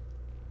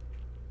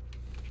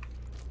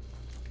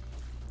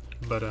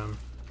 But,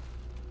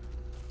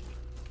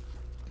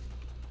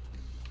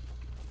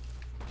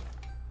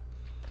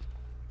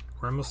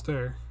 we're almost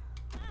there.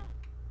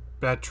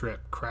 Bad trip.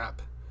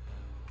 Crap.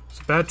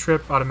 So bad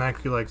trip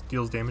automatically like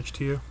deals damage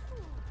to you.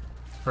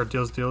 Or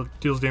deals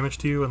damage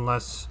to you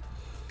unless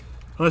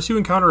you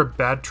encounter a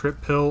bad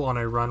trip pill on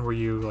a run where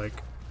you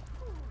like,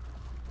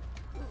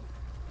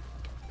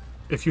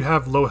 if you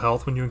have low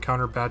health when you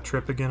encounter bad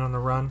trip again on the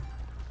run,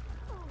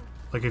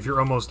 like if you're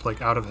almost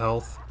like out of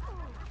health,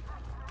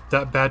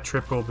 that bad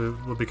trip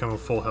will become a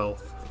full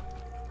health.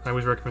 I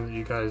always recommend that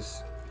you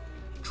guys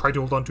try to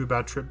hold on to a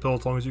bad trip pill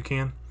as long as you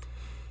can.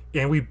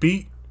 And we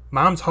beat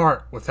Mom's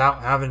Heart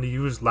without having to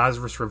use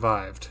Lazarus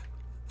Revived.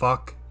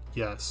 Fuck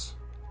yes.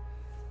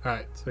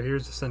 Alright, so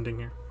here's Ascending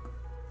here.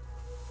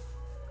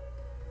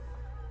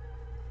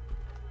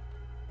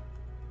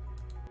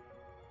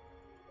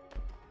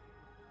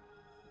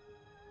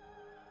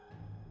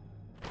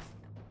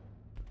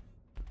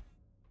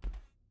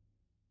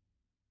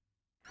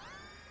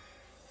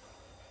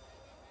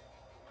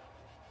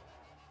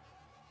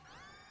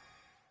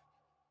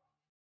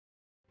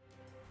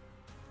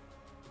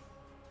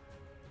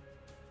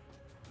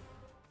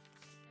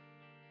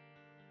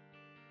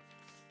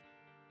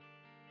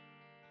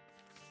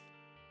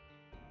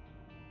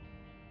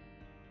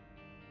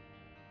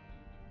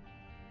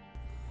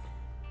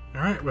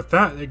 Alright, with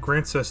that, it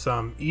grants us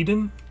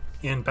Eden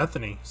and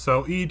Bethany.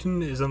 So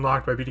Eden is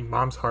unlocked by beating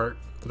Mom's Heart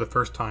for the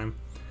first time.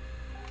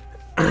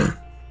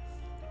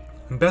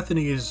 And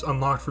Bethany is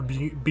unlocked for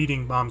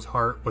beating Mom's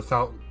heart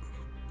without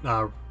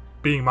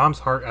beating Mom's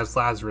heart as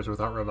Lazarus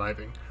without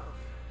reviving.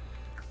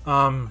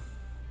 So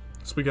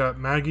we got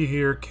Maggie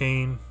here,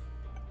 Kane.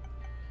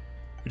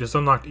 We just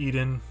unlocked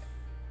Eden.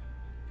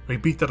 We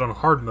beat that on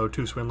hard mode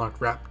too, so we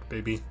unlocked Wrapped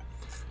Baby.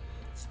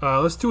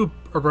 Let's do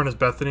a run as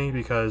Bethany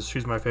because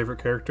she's my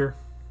favorite character.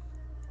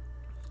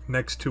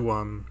 Next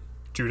to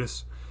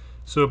Judas.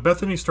 So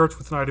Bethany starts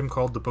with an item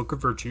called the Book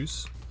of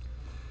Virtues.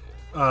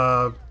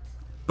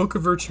 Book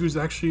of Virtues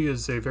actually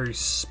is a very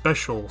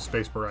special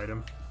spacebar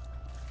item,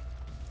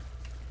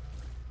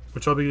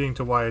 which I'll be getting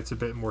to why it's a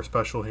bit more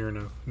special here in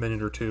a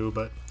minute or two.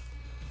 But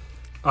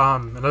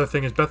another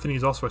thing is Bethany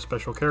is also a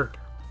special character.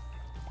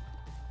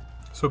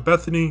 So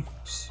Bethany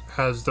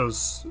has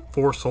those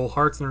 4 soul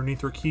hearts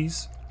underneath her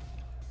keys.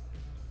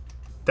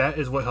 That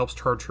is what helps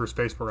charge her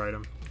spacebar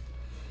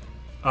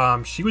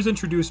item. She was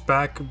introduced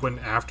back when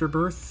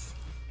Afterbirth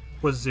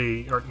was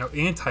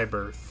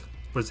Antibirth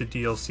was a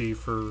DLC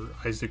for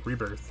Isaac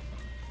Rebirth.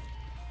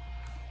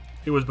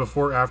 It was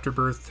before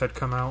Afterbirth had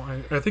come out.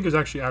 I think it was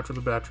actually after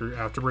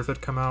Afterbirth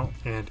had come out,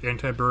 and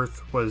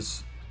Antibirth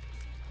was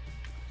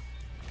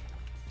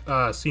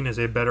seen as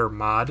a better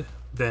mod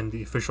than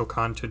the official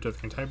content of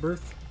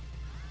Antibirth.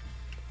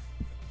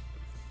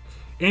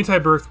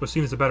 Antibirth was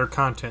seen as a better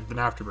content than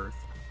Afterbirth.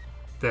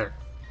 There.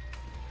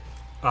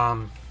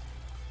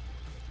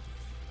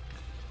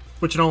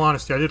 Which, in all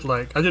honesty, I did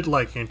like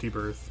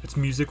Antibirth. Its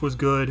music was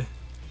good.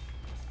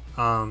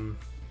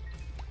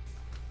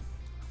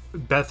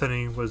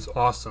 Bethany was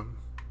awesome.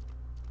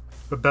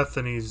 But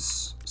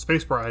Bethany's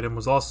spacebar item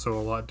was also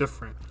a lot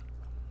different.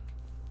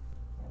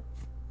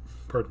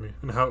 Pardon me.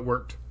 And how it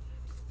worked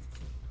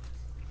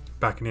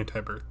back in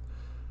Antibirth.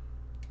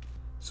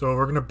 So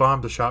we're going to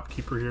bomb the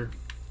shopkeeper here.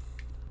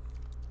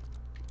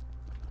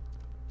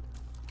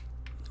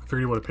 I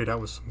figured he would have paid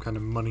out with some kind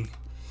of money.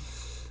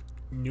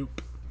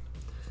 Nope.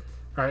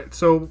 Alright,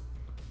 so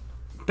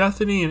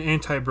Bethany and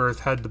Antibirth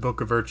had the Book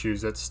of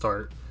Virtues at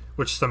start,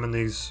 which summon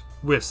these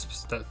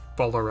wisps that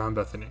follow around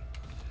Bethany.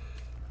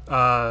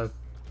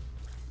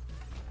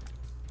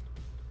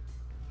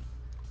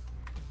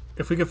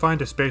 If we could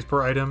find a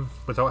spacebar item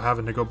without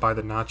having to go buy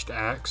the notched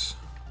axe,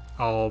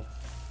 I'll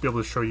be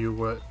able to show you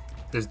what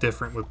is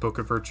different with Book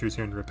of Virtues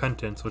here in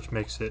Repentance, which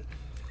makes it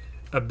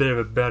a bit of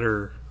a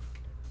better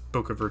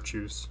Book of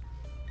Virtues.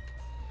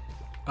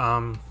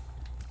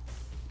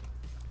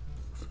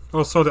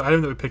 Also, the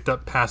item that we picked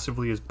up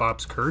passively is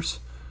Bob's Curse.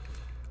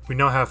 We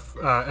now have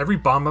every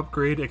bomb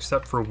upgrade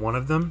except for one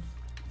of them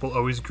will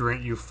always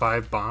grant you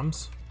 5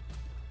 bombs.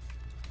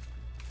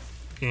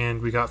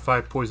 And we got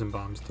 5 poison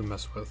bombs to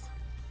mess with.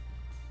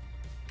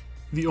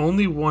 The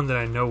only one that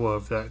I know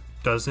of that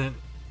doesn't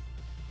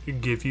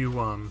give you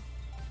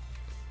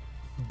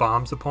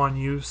bombs upon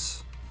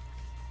use,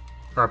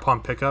 or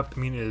upon pickup,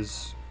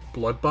 is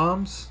blood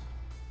bombs,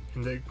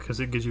 because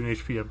it gives you an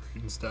HP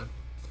upgrade instead.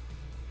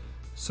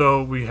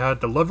 So we had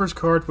the Lover's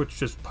card, which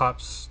just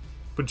pops,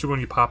 when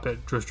you pop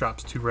it, just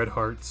drops 2 red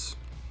hearts.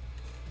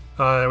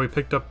 We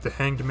picked up the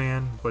Hanged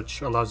Man,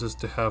 which allows us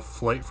to have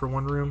flight for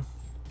 1 room.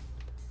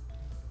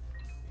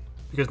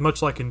 Because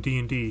much like in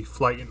D&D,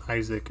 flight in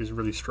Isaac is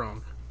really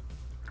strong.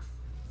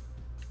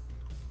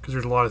 Because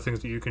there's a lot of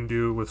things that you can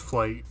do with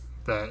flight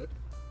that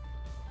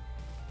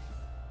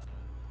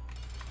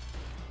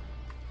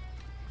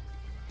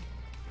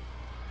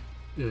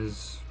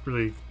is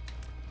really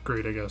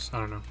great, I guess. I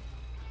don't know.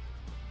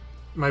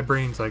 My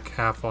brain's like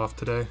half off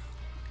today.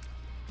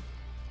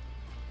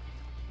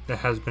 It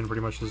has been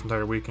pretty much this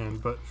entire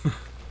weekend, but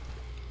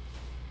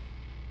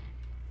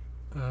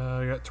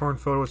I got Torn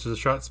Photo, which is a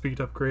shot speed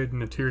upgrade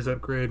and a tears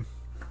upgrade.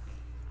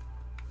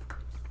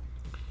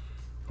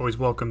 Always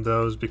welcome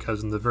those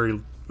because in the very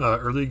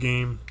early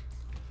game,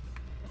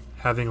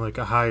 having like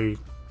a high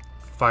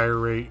fire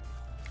rate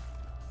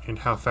and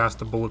how fast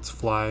the bullets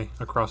fly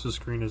across the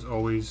screen is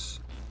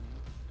always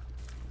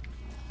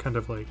kind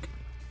of like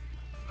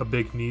a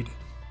big need.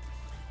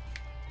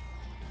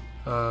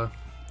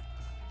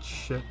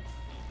 Shit.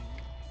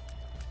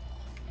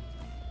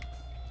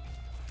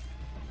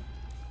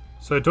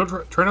 So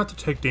don't try not to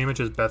take damage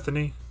as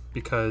Bethany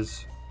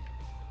because,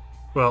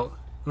 well,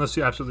 unless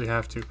you absolutely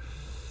have to.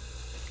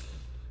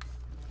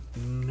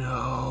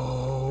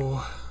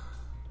 No.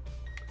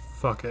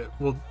 Fuck it.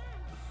 Well,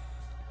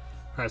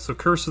 alright, so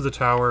Curse of the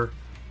Tower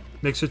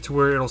makes it to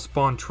where it'll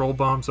spawn troll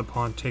bombs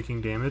upon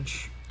taking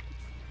damage.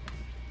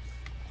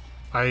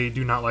 I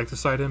do not like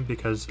this item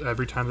because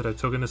every time that I've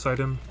taken this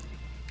item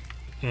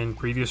in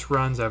previous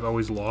runs, I've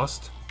always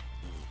lost.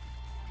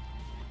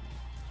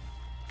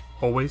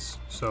 Always.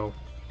 So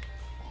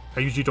I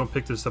usually don't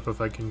pick this up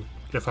if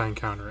I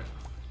encounter it.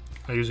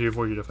 I usually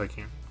avoid it if I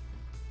can.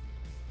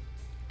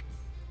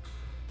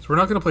 So we're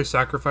not going to play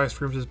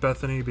Sacrifice Rooms as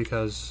Bethany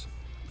because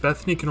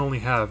Bethany can only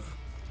have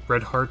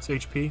red hearts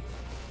HP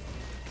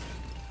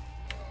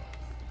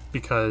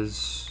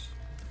because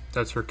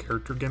that's her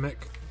character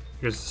gimmick.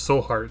 Because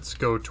soul hearts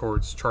go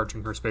towards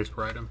charging her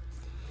spacebar item.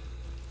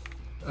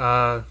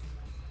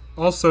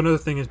 Also, another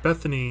thing is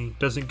Bethany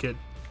doesn't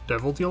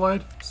Devil Deal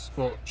items.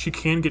 Well, she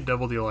can get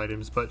Devil Deal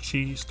items, but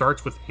she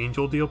starts with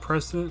Angel Deal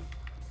Precedent,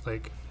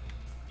 like,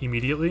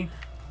 immediately,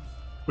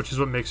 which is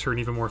what makes her an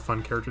even more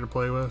fun character to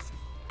play with.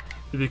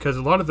 Because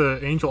a lot of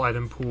the Angel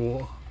item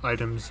pool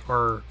items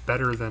are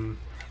better than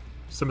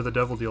some of the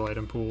Devil Deal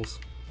item pools.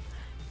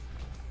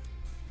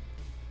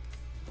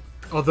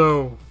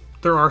 Although,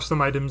 there are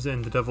some items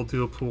in the Devil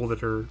Deal pool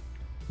that are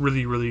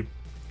really, really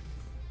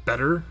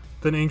better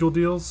than Angel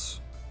Deals.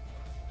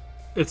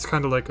 It's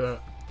kind of like a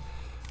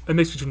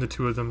mix between the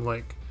two of them.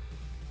 Like,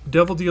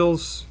 Devil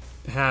Deals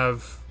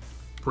have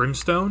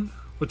Brimstone,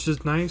 which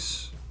is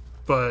nice,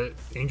 but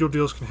Angel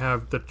Deals can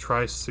have the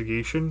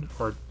Trisegation,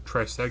 or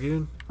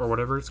Trisegion, or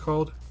whatever it's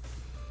called.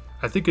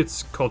 I think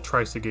it's called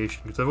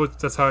Trisegation, because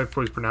that's how I've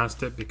always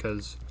pronounced it,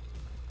 because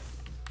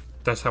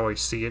that's how I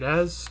see it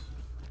as,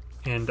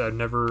 and I've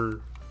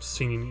never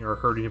seen or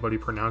heard anybody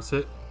pronounce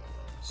it,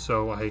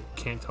 so I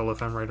can't tell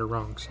if I'm right or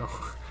wrong, so...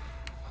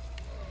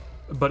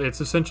 But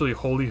it's essentially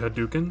Holy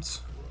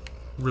Hadoukens.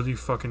 Really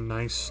fucking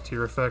nice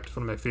tier effect.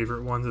 One of my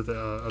favorite ones of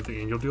the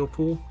Angel Deal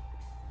pool.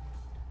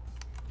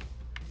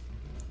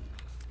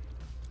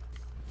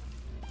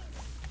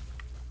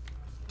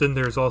 Then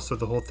there's also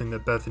the whole thing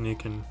that Bethany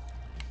can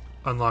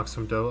unlock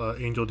some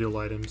Angel Deal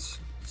items,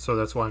 so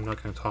that's why I'm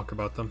not going to talk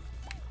about them.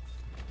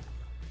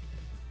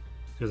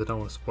 Because I don't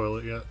want to spoil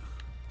it yet.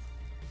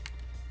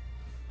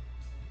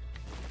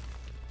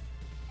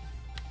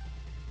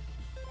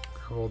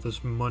 Grab all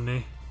this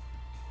money.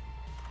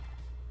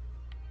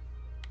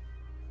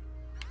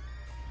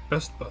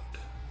 Best Bud.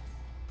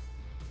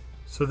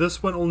 So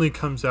this one only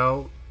comes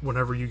out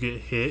whenever you get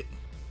hit.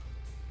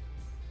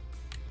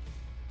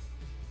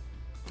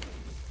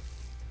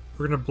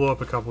 We're gonna blow up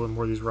a couple of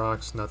more of these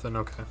rocks. Nothing.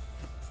 Okay.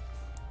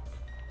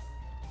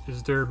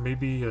 Is there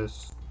maybe a...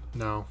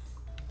 No.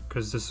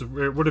 Because this is...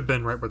 It would have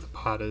been right where the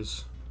pot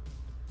is.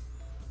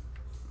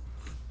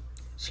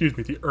 Excuse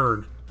me, the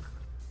urn.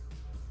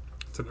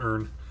 It's an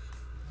urn.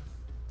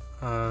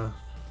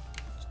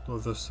 Let's blow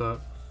this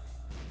up.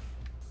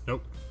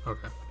 Nope.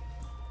 Okay.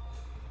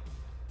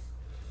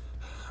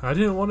 I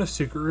didn't want a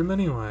secret room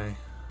anyway.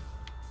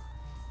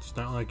 It's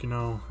not like, you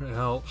know, it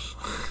helps.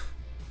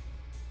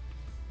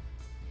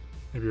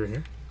 Maybe right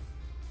here?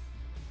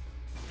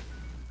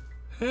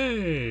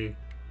 Hey!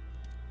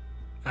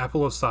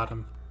 Apple of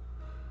Sodom.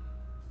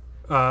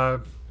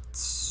 So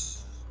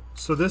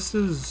this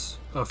is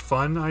a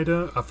fun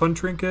item, a fun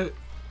trinket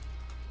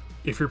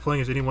if you're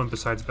playing as anyone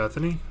besides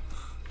Bethany.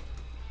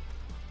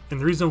 And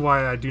the reason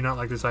why I do not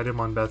like this item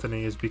on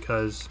Bethany is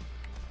because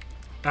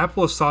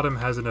Apple of Sodom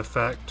has an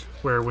effect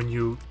where when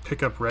you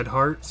pick up red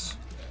hearts,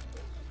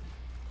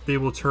 they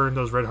will turn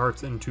those red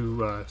hearts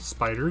into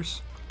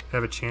spiders. They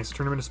have a chance to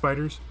turn them into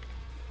spiders.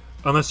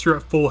 Unless you're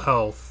at full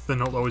health,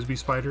 then it'll always be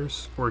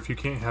spiders. Or if you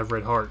can't have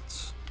red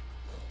hearts,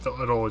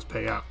 it'll always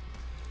pay out.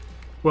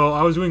 Well,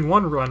 I was doing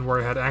one run where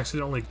I had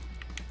accidentally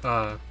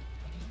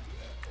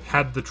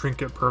had the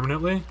trinket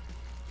permanently,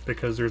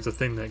 because there's a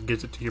thing that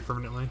gives it to you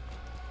permanently.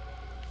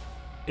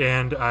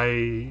 And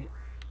I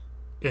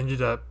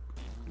ended up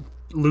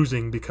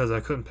losing because I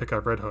couldn't pick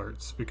up red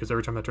hearts, because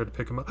every time I tried to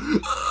pick them up...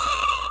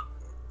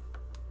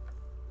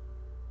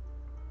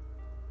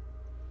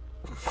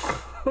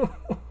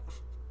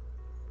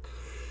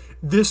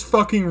 This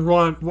fucking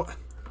run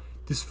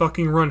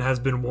has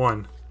been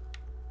won.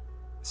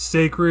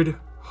 Sacred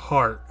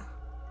Heart.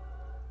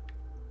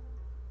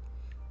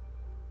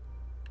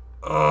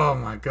 Oh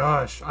my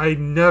gosh, I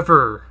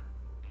never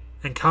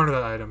encountered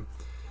that item.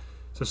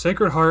 So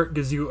Sacred Heart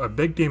gives you a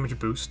big damage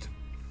boost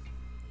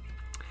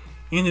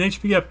and an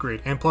HP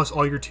upgrade, and plus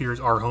all your tiers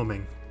are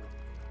homing.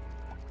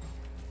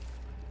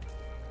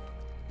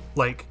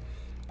 Like,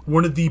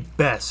 one of the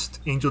best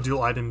Angel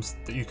Deal items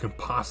that you can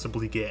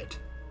possibly get.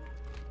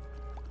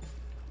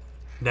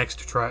 Next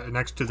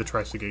to the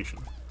Trisegation,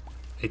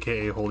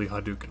 aka Holy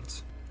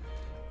Hadoukens.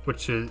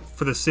 Which is,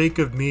 for the sake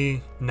of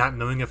me not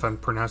knowing if I'm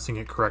pronouncing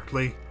it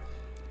correctly,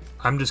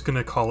 I'm just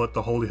gonna call it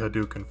the Holy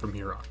Hadouken from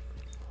here on.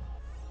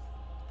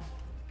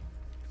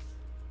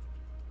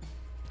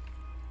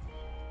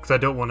 Because I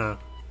don't want to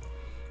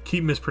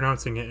keep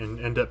mispronouncing it and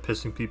end up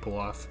pissing people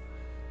off.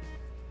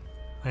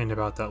 I ain't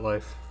about that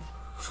life.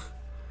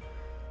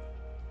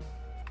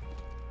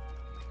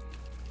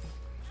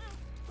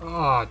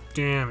 Aw, oh,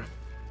 damn it.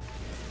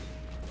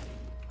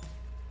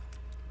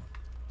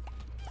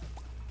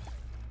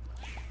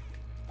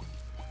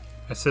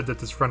 I said that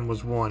this run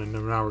was won, and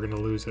now we're going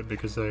to lose it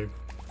because I'm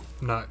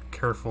not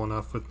careful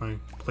enough with my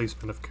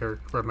placement of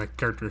where my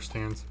character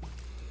stands.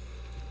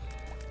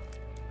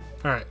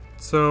 Alright,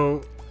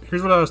 so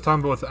here's what I was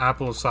talking about with the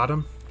Apple of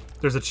Sodom.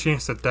 There's a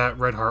chance that that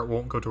red heart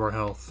won't go to our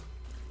health.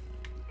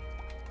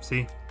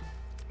 See?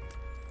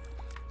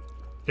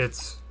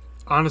 It's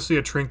honestly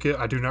a trinket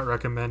I do not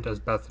recommend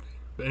as Bethany.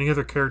 But any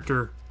other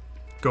character,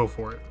 go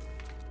for it.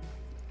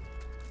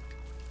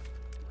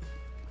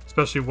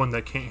 Especially one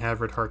that can't have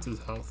red hearts as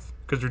health.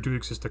 Because there do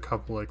exist a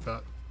couple like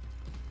that.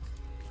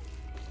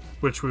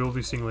 Which we will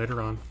be seeing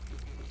later on.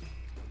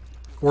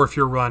 Or if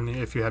you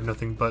have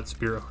nothing but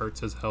spirit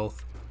hearts as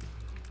health.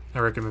 I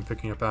recommend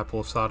picking up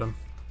Apple of Sodom.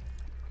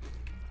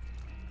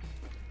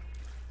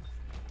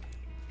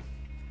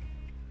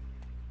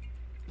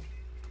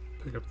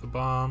 Pick up the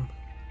bomb.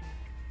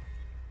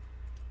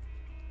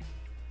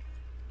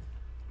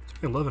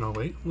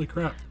 11:08. Holy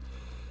crap.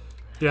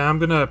 Yeah, I'm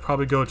gonna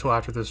probably go till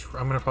after this.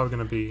 Probably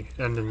gonna be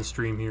ending the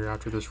stream here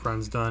after this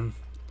run's done.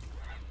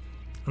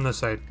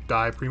 Unless I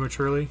die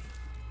prematurely.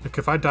 Like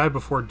if I die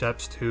before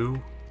Depths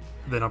 2,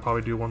 then I'll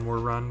probably do one more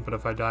run. But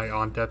if I die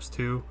on Depths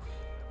 2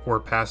 or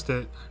past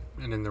it,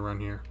 and in the run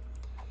here.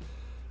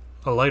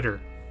 A lighter.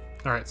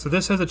 Alright, so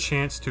this has a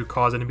chance to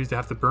cause enemies to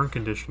have the burn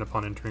condition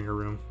upon entering a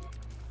room.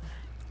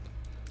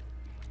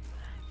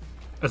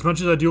 As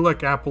much as I do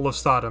like Apple of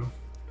Sodom,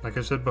 like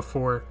I said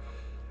before,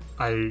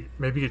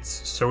 maybe it's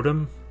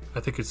Sodom.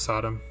 I think it's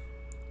Sodom.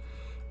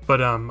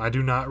 But I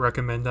do not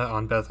recommend that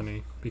on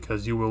Bethany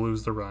because you will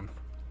lose the run.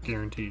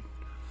 Guaranteed.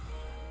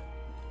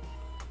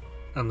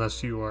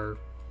 Unless you are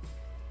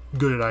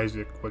good at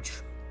Isaac, which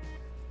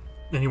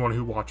anyone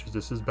who watches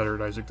this is better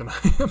at Isaac than I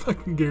am, I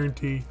can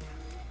guarantee.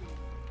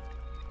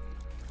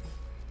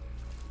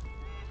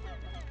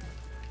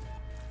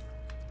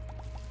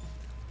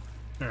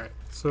 Alright,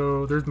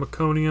 so there's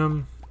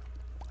Meconium.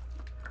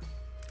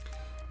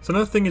 So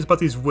another thing is about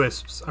these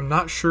wisps. I'm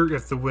not sure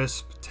if the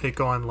wisps take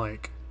on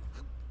like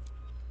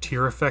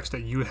tier effects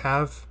that you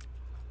have,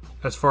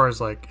 as far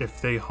as like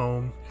if they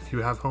home, if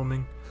you have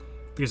homing,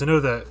 because I know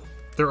that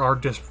there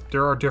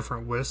are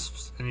different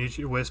wisps, and each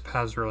wisp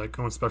has their like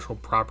own special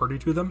property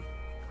to them,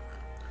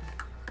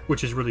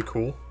 which is really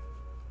cool.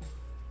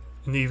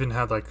 And they even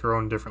have like their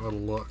own different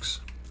little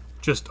looks.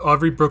 Just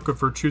every Book of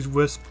Virtues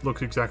wisp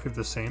looks exactly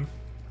the same,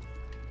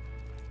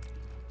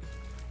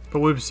 but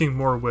we'll be seeing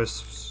more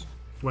wisps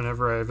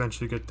whenever I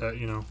eventually get that,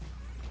 you know,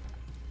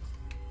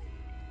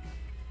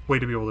 way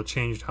to be able to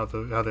change how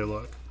they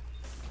look.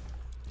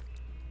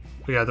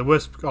 But yeah, the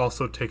wisp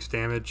also takes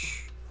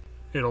damage.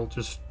 It'll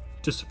just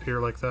disappear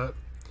like that.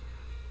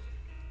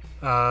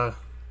 I'm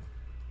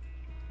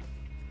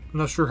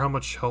not sure how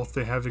much health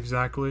they have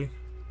exactly,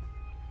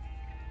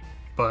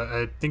 but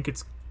I think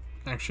it's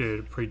actually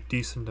a pretty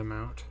decent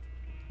amount.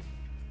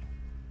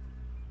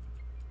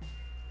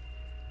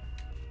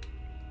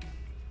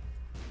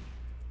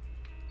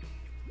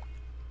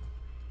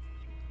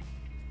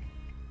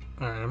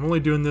 Alright, I'm only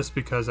doing this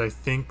because I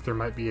think there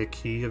might be a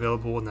key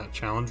available in that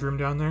challenge room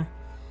down there.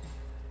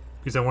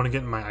 Because I want to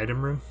get in my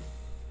item room.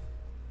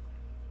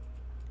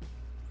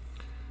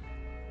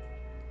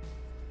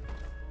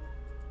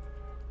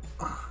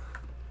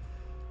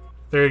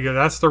 There you go,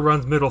 that's the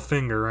run's middle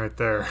finger right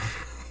there.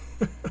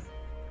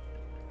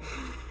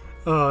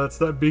 Oh, that's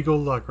that big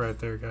old luck right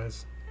there,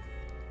 guys.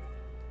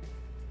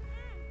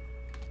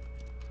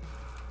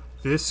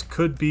 This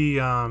could be,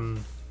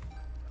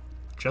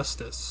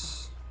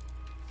 Justice.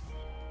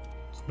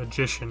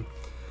 Magician.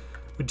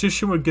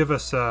 Magician would give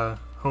us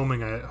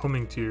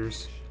homing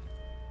tiers.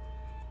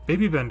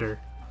 Baby Bender.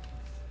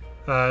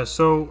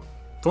 So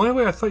the only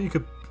way I thought you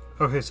could.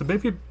 Okay, so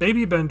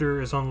Baby Bender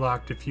is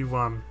unlocked if you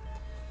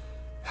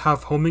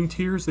have homing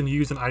tiers and you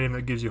use an item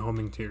that gives you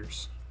homing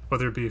tiers,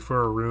 whether it be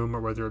for a room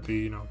or whether it be,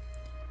 you know,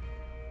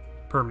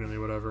 permanently,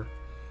 whatever.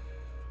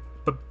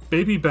 But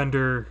Baby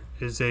Bender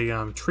is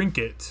a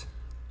trinket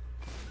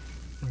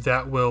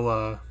that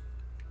will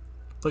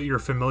let your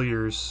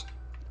familiars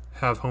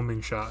have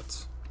homing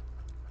shots.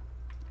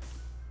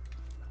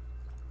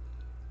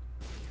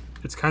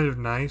 It's kind of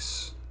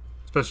nice,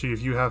 especially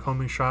if you have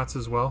homing shots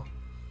as well,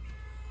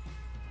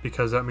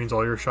 because that means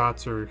all your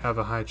shots have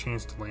a high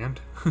chance to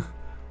land.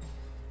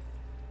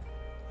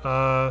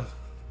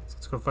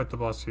 Let's go fight the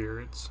boss here.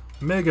 It's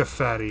Mega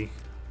Fatty.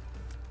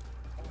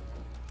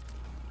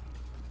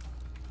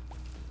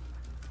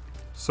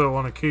 So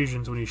on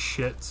occasions when he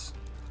shits,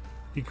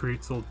 he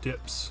creates little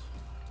dips.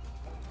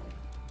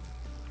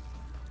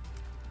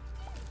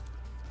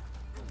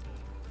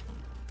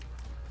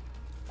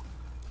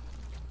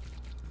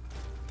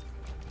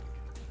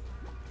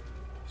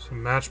 So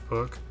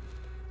Matchbook.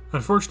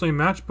 Unfortunately,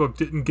 Matchbook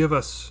didn't give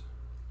us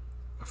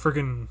a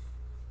friggin'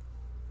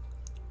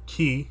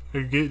 key.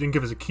 It didn't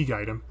give us a key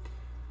item.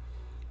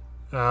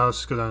 Let's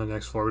just go down to the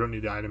next floor. We don't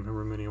need the item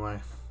room anyway.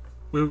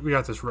 We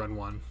got this run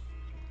one.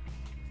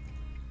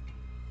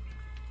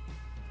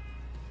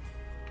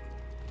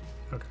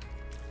 Okay.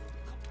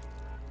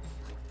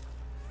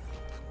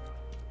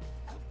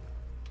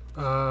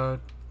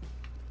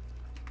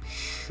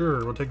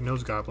 Sure, we'll take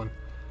Nose Goblin.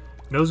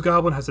 Nose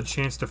Goblin has a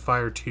chance to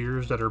fire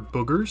tears that are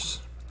boogers,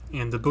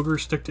 and the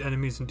boogers stick to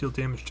enemies and deal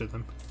damage to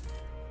them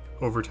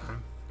over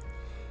time.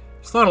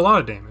 It's not a lot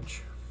of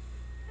damage,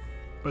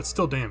 but it's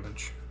still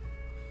damage.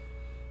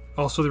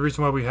 Also, the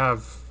reason why we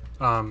have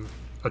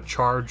a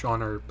charge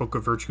on our Book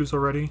of Virtues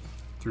already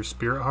through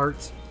Spirit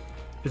Hearts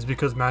is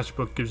because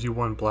Matchbook gives you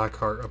 1 black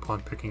heart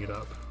upon picking it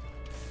up.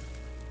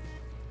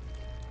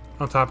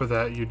 On top of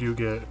that, you do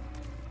get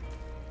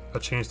a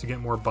chance to get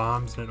more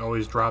bombs, and it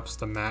always drops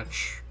the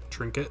match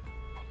trinket,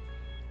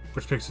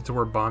 which makes it to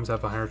where bombs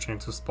have a higher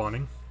chance of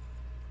spawning.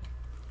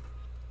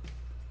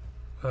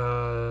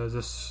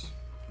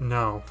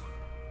 No.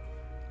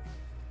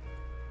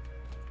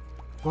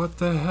 What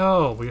the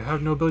hell? We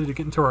have no ability to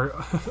get into our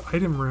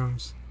item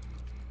rooms.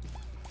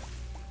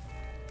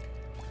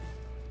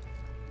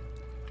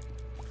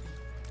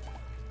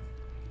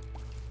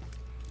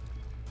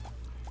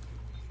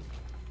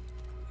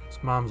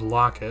 It's Mom's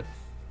locket.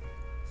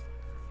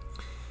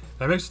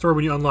 That makes it to where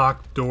when you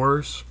unlock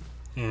doors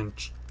and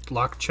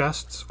lock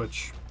chests,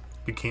 which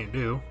we can't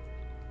do,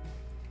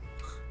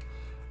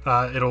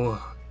 it'll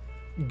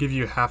give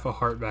you half a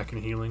heart back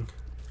in healing.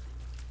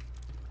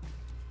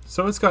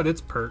 So it's got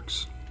its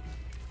perks,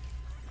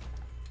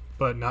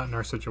 but not in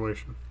our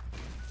situation.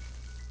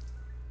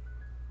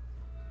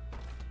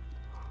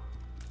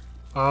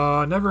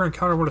 Never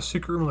encountered a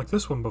secret room like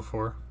this one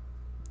before.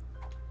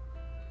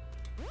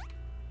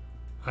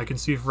 I can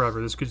see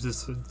forever. This gives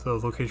us the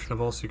location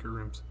of all secret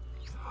rooms.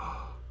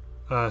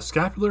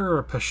 Scapular or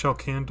a Paschal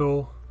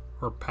candle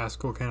or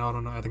Paschal candle, I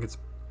don't know. I think it's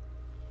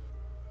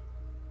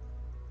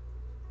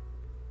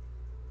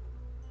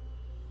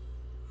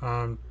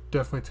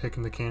definitely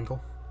taking the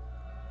candle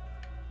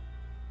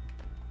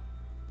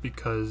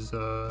because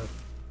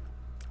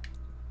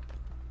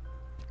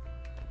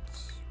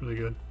it's really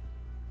good.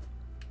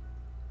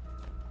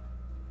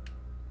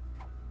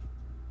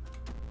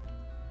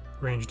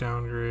 Range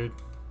downgrade.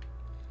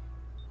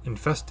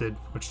 Infested,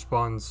 which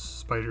spawns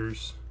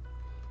spiders.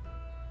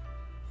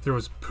 If there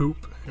was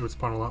poop, it would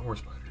spawn a lot more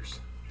spiders.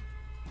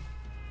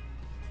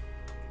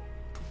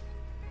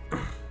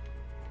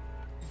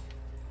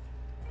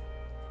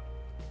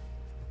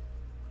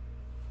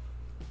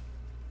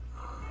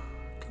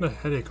 Got a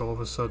headache all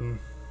of a sudden.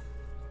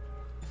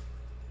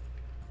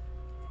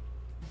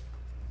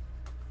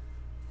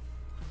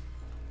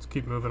 Let's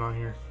keep moving on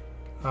here.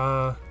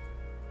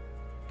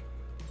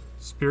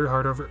 Spirit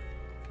heart over.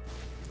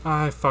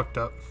 I fucked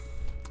up.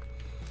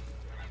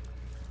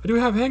 I do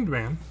have Hanged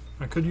Man.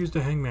 I could use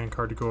the Hangman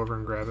card to go over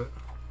and grab it.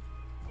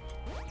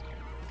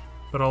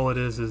 But all it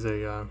is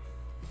a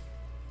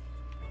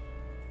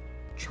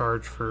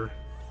charge for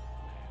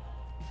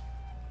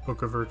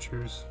Book of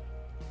Virtues,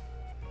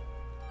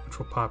 which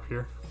will pop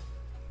here.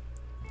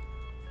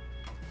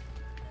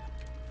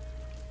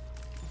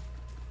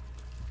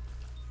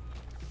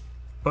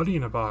 Buddy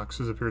in a Box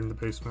has appeared in the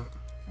basement.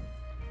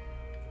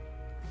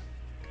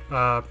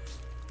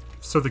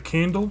 So the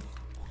candle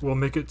will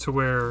make it to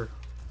where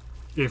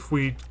if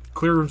we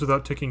clear rooms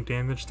without taking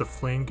damage, the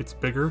flame gets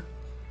bigger,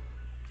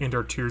 and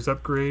our tears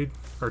upgrade.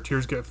 Our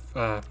tears get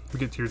we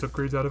get tears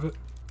upgrades out of it,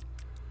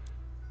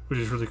 which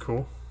is really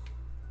cool.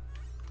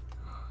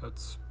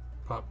 Let's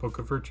pop Book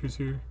of Virtues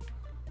here.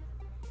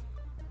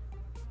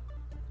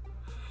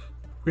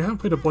 We haven't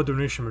played a blood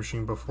donation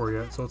machine before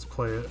yet, so let's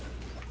play it.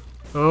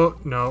 Oh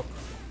no!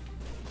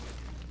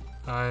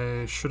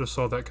 I should have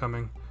saw that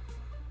coming.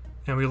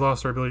 And we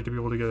lost our ability to be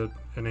able to get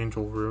an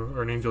angel room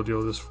or an angel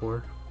deal this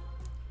floor.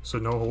 So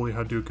no holy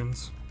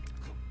Hadoukens.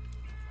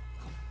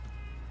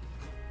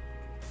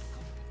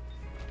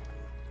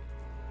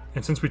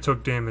 And since we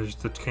took damage,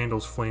 the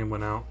candle's flame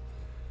went out.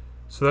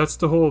 So that's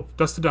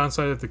the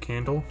downside of the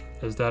candle,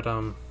 is that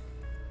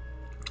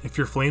if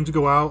your flames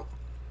go out,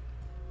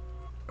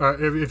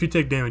 if you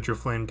take damage, your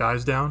flame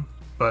dies down.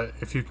 But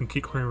if you can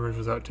keep clearing rooms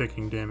without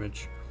taking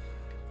damage,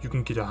 you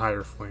can get a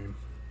higher flame.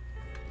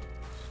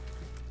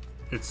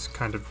 It's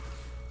kind of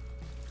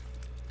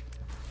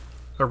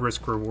a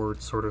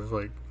risk-reward sort of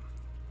like...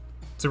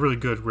 It's a really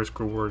good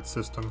risk-reward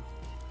system.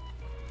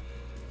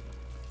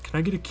 Can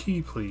I get a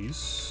key,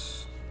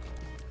 please?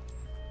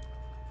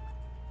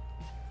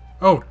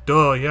 Oh,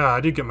 duh, yeah, I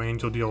did get my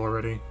angel deal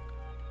already.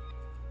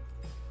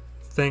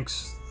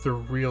 Thanks, the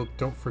real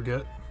Don't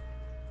Forget.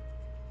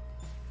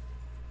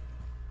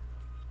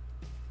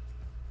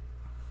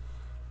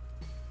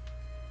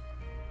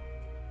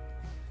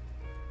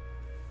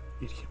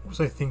 What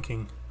was I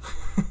thinking?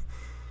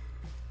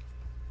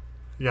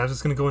 Yeah, I was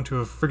just gonna go into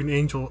a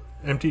friggin'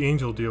 empty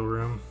angel deal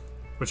room,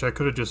 which I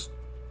could have just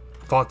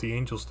fought the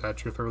angel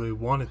statue if I really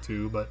wanted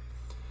to, but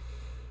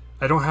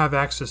I don't have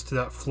access to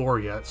that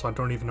floor yet, so I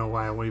don't even know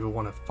why I would even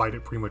want to fight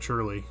it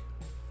prematurely.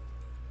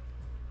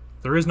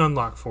 There is an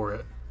unlock for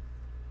it,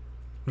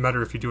 no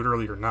matter if you do it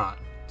early or not,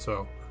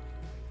 so...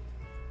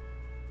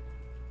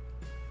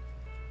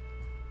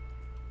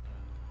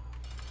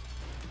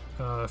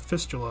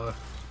 Fistula.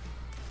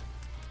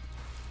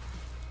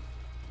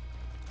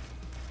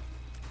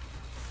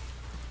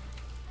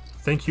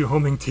 Thank you,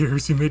 Homing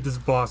Tears, you made this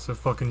boss a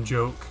fucking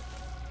joke.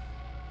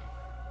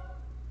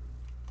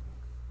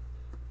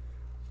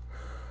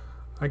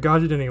 I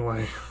got it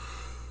anyway.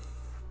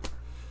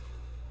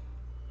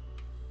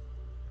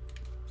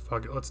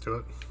 Fuck it, let's do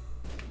it.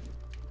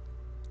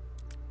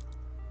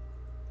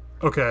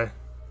 Okay.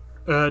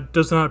 It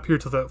does not appear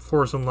till that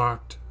floor is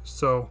unlocked,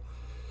 so...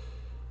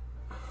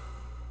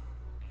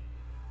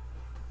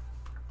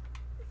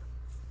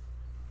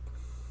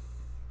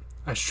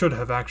 I should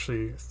have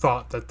actually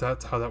thought that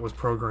that's how that was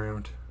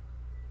programmed.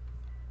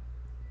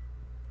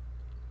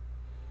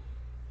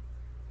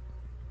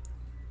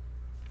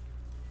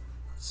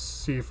 Let's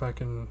see if I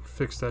can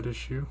fix that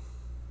issue.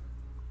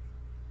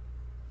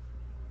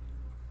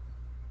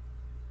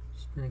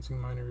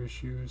 Experiencing minor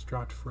issues,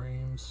 dropped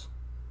frames.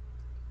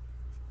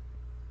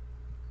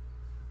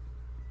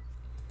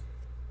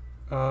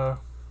 So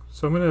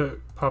I'm gonna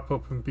pop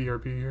open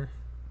BRB here.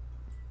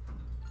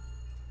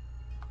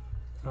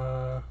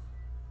 As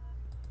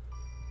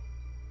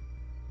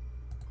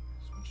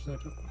much as I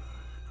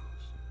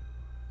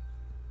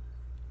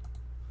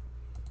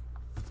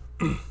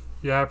don't.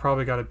 Yeah, I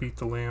probably gotta beat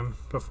the lamb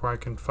before I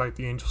can fight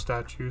the angel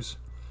statues.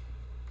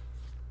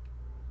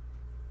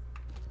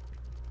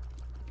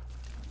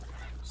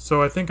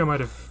 So I think I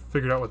might have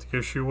figured out what the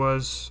issue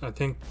was. I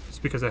think it's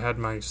because I had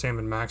my Sam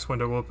and Max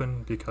window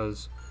open,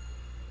 because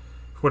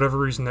for whatever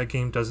reason that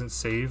game doesn't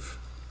save.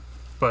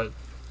 But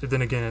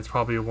then again, it's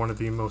probably one of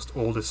the most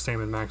oldest Sam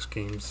and Max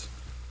games.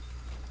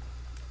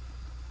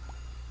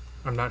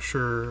 I'm not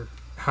sure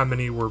how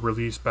many were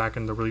released back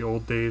in the really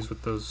old days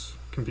with those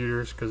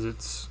computers, because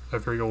it's a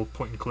very old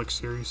point-and-click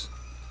series.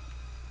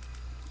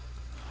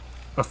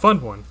 A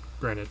fun one,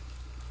 granted.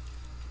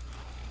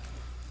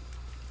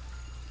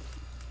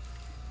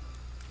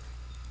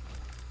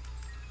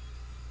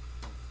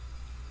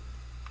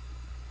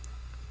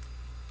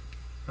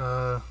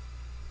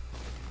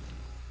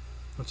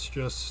 Let's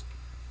just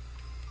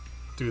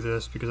do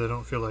this because I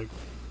don't feel like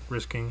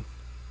risking.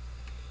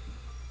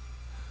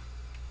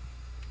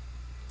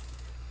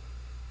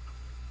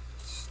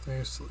 Stay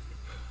asleep.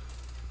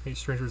 Meet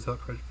strangers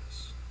without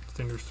prejudice.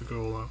 Strangers to go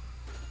alone.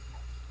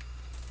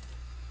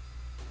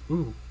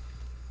 Ooh.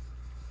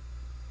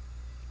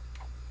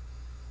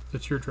 The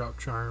teardrop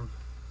charm.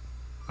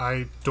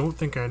 I don't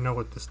think I know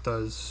what this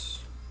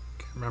does.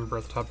 Can't remember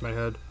off the top of my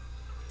head.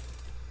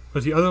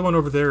 But the other one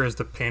over there is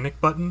the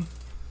panic button,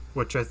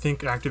 which I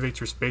think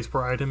activates your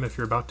spacebar item if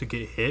you're about to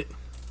get hit.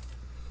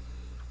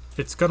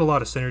 It's got a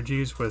lot of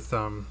synergies with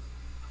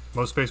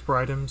most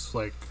spacebar items,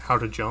 like how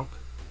to jump.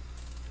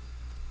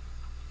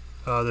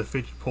 The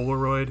fidget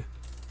Polaroid.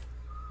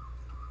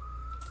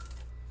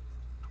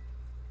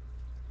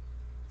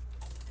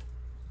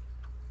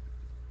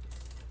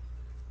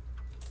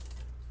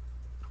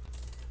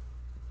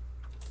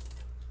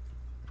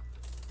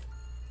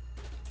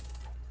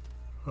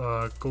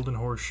 Golden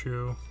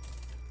horseshoe.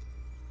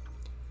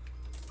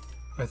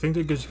 I think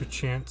that gives you a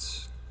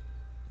chance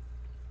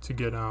to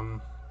get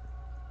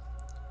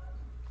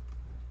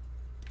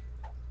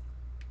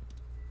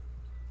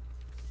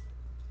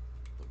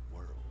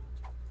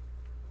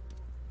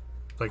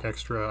like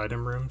extra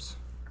item rooms.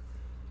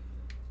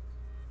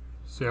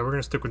 So yeah, we're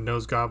gonna stick with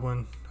Nose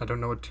Goblin. I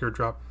don't know what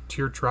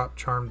teardrop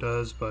charm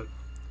does, but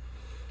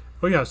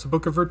oh yeah, so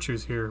Book of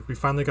Virtues here. We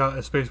finally got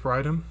a spacebar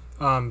item.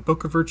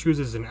 Book of Virtues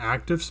is an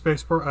active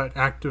spacebar,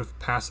 active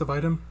passive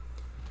item,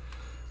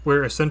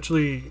 where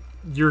essentially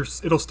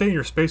it'll stay in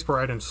your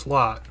spacebar item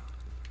slot,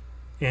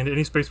 and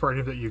any spacebar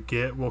item that you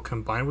get will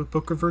combine with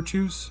Book of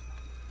Virtues,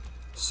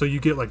 so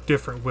you get like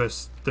different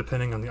wisps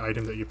depending on the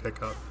item that you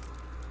pick up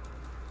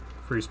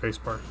for your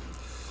spacebar.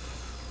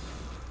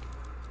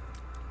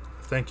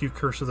 Thank you,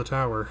 Curse of the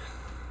Tower.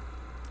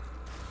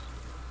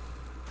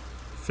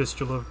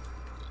 Fistula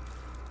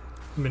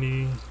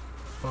mini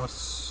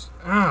boss.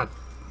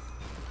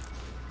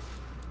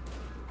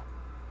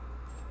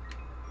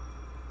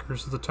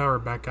 Curse of the Tower,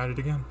 back at it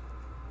again.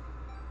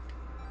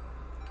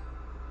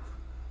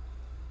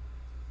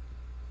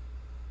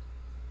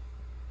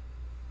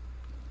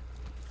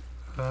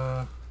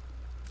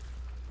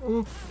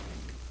 Oh.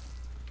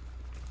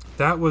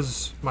 That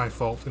was my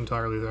fault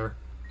entirely there.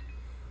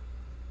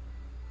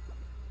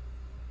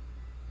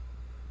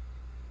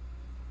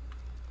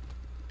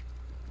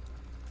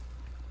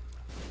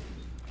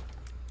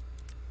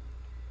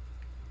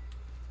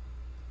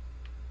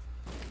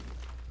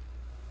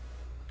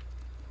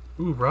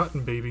 Ooh,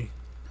 rotten baby.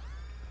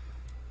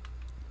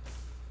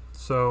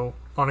 So,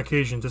 on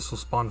occasion this will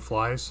spawn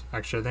flies.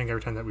 Actually, I think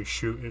every time that we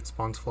shoot it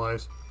spawns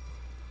flies.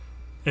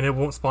 And it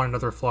won't spawn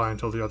another fly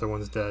until the other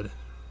one's dead.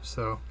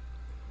 So,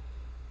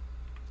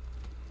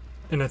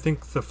 and I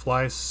think the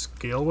flies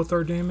scale with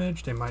our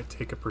damage. They might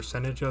take a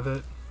percentage of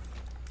it.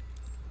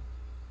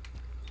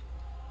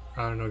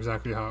 I don't know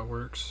exactly how it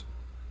works.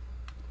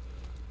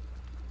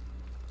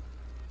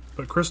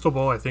 But Crystal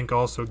Ball, I think,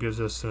 also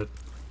gives us the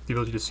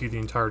ability to see the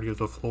entirety of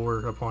the floor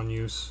upon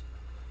use.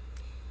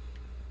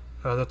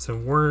 That's a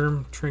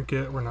worm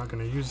trinket. We're not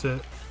going to use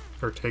it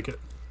or take it.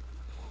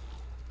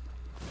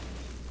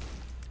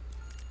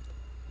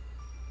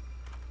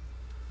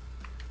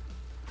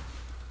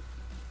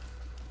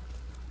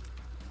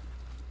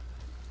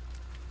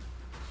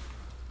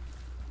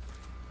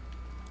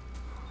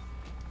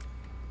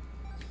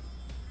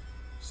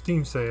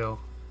 Steam sale.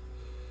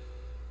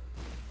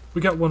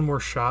 We got one more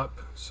shop,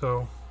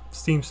 so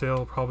Steam sale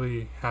will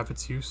probably have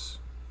its use.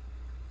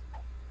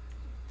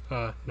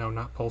 No,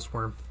 not pulse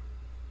worm.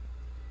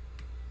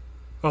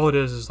 All it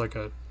is like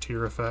a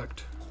tear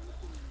effect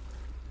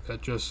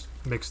that just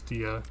makes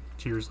the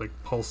tears like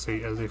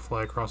pulsate as they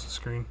fly across the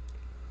screen.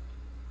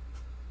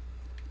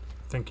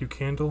 Thank you,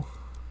 Candle,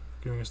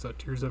 giving us that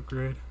tears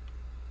upgrade.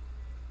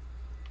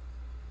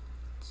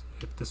 Let's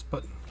hit this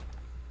button.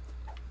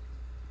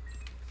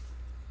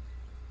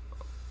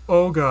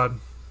 Oh god.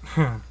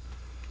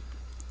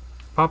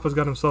 Papa's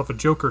got himself a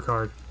Joker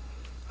card.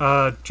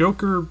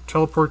 Joker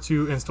teleports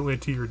you instantly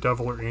to your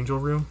Devil or Angel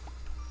room.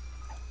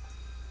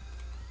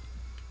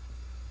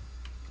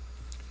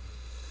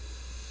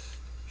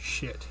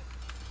 Shit.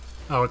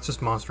 Oh, it's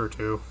just Monster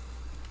 2.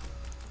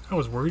 I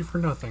was worried for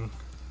nothing.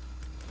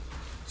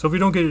 So if we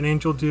don't get an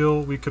Angel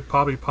deal, we could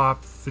probably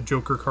pop the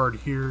Joker card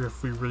here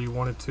if we really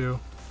wanted to.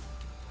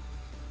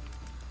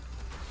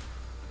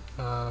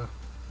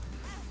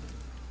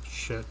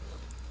 Shit.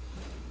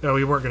 Yeah,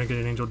 we weren't going to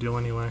get an Angel deal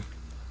anyway.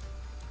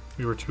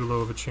 We were too low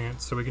of a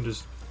chance, so we can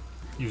just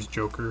use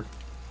Joker.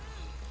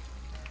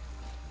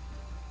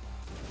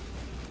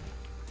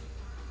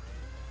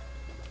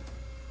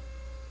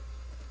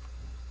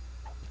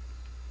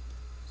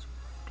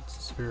 Get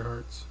some Sphere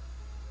Hearts.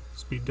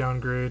 Speed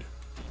downgrade.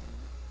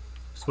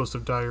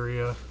 Explosive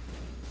Diarrhea.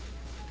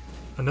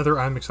 Another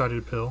I'm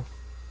Excited pill.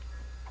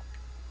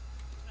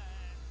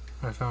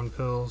 I found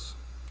pills.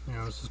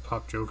 Yeah, let's just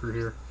pop Joker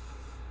here.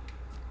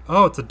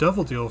 Oh, it's a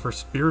Devil deal for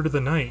Spirit of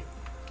the Night.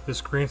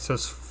 This grants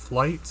us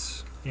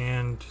flight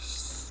and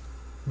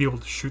be able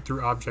to shoot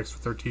through objects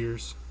with our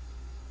tears.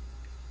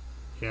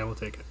 Yeah, we'll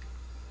take it.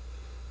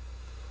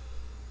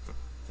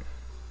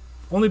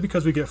 Only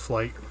because we get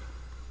flight.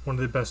 One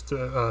of the best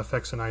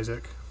effects in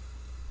Isaac.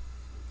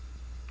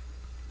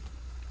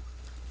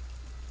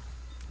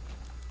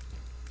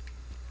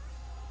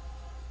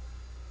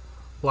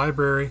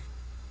 Library.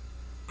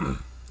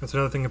 That's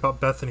another thing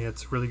about Bethany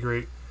that's really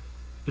great.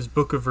 His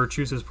Book of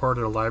Virtues is part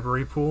of the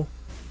library pool.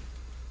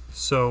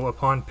 So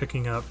upon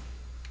picking up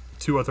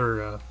 2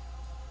 other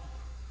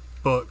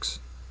books,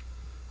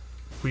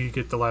 we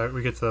get the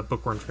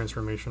Bookworm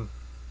transformation.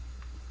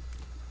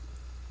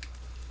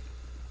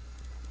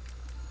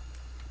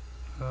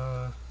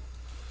 So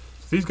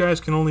these guys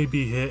can only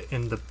be hit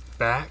in the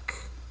back.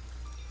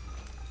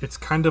 It's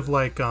kind of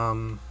like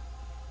I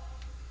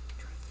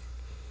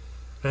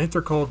think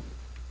they're called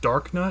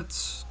Dark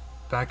Nuts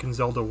back in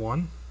Zelda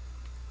 1.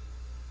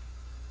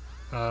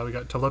 We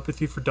got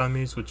Telepathy for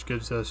Dummies, which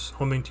gives us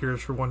Homing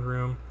Tears for 1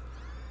 room,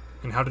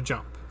 and How to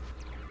Jump.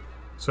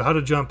 So How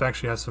to Jump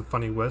actually has some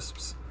funny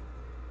wisps.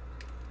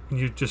 When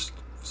you just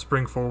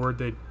spring forward,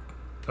 they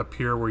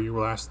appear where you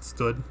last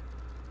stood.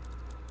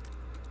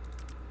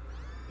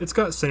 It's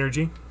got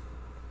synergy.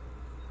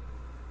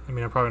 I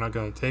mean, I'm probably not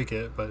going to take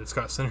it, but it's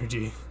got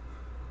synergy.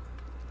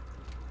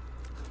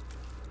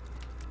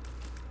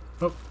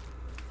 Oh.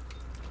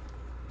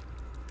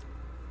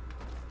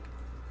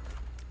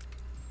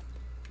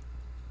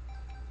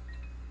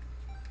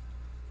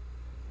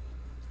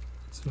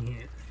 In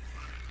here.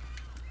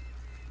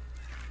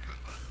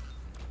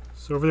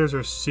 So over there's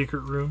our secret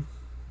room.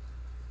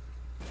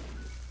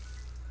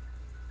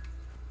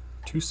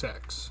 2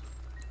 sacks.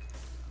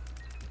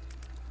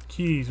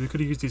 Keys. We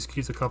could have used these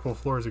keys a couple of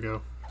floors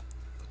ago.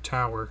 The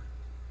tower.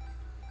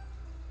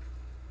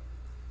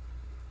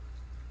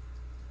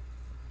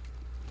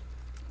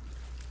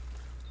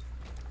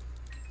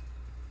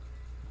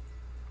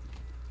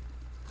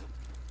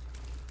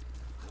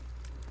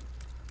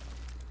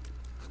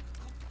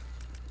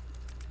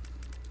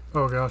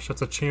 Oh gosh,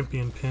 that's a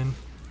champion pin.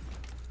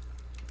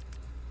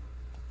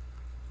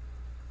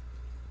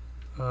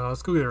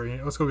 Let's go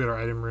get our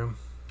item room.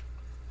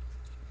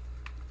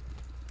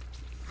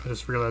 I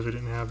just realized we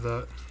didn't have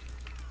that.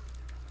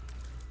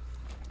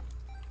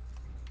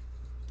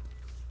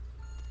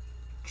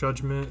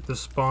 Judgment.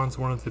 This spawns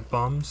one of the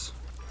bums.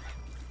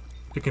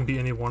 It can be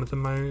any one of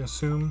them, I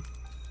assume.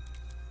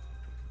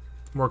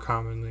 More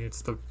commonly,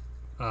 it's the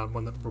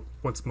one that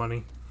wants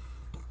money.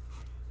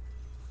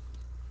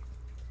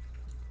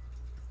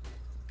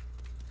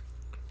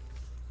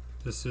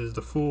 This is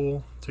the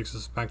Fool. Takes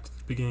us back to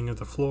the beginning of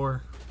the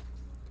floor.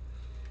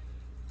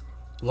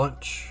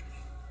 Lunch.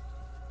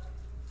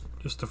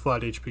 Just a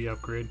flat HP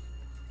upgrade.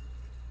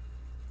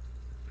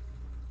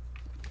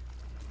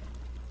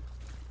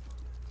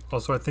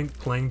 Also, I think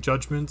playing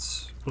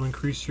Judgments will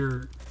increase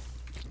your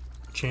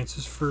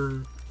chances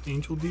for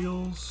Angel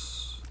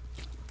deals.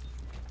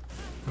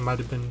 I might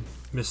have been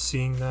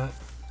misseeing that.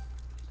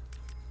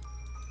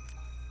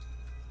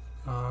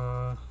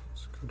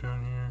 Let's go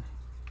down here.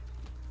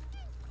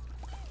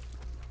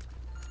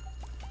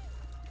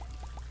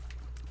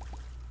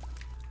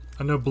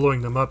 I know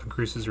blowing them up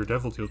increases your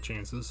Devil deal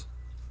chances.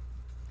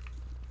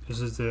 This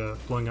is the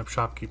blowing up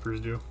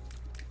shopkeepers do.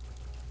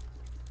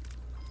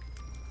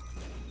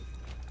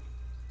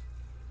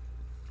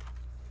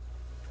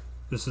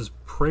 This is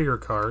Prayer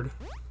card,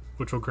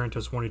 which will grant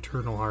us 1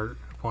 Eternal Heart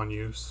upon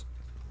use.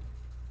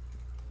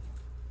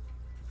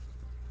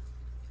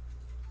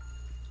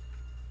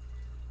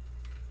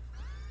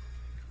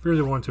 If we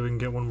really want to, we can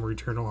get 1 more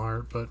Eternal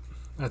Heart, but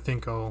I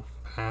think I'll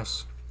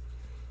pass.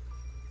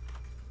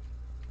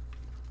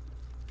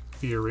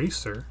 The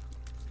Eraser.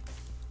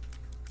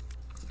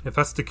 If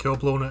that's to kill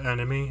blow an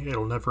enemy,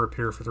 it'll never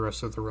appear for the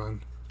rest of the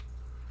run.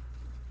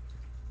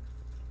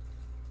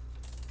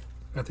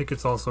 I think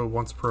it's also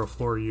once per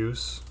floor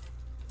use.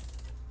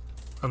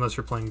 Unless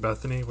you're playing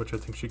Bethany, which I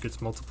think she gets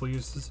multiple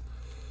uses.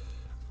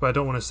 But I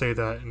don't want to say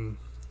that and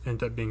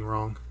end up being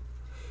wrong.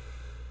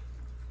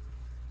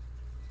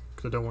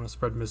 because I don't want to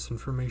spread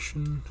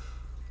misinformation.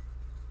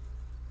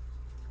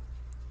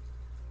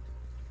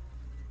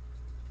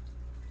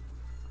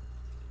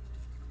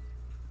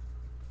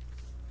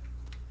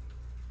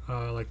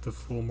 I like the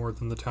Fool more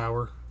than the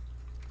Tower.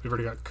 We've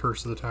already got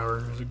Curse of the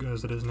Tower as good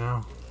as it is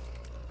now.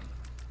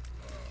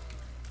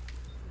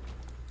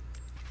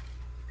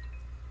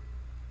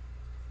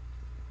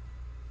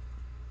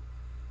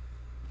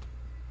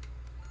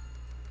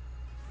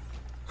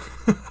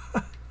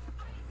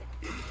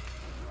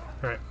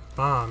 Alright,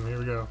 Bomb, here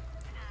we go.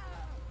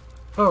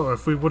 Oh,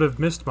 if we would have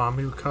missed Bomb,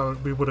 we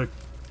would have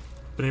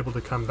been able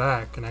to come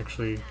back and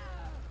actually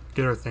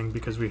get our thing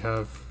because we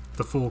have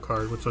the Fool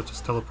card, which lets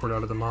us teleport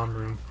out of the Mom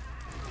room.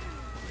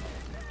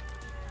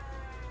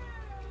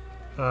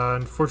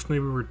 Unfortunately,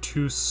 we were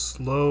too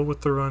slow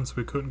with the run, so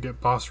we couldn't get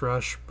Boss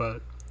Rush,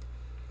 but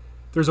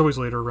there's always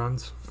later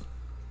runs.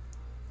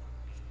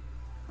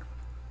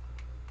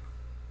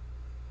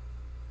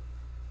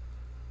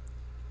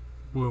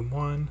 Womb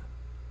 1.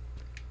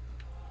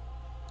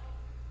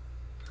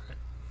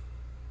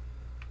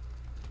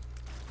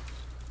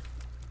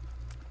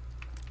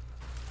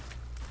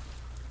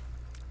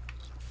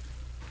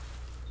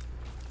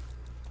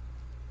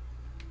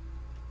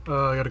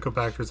 I gotta go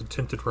back. There's a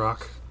tinted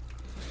rock.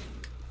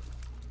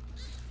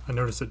 I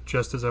noticed it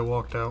just as I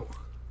walked out.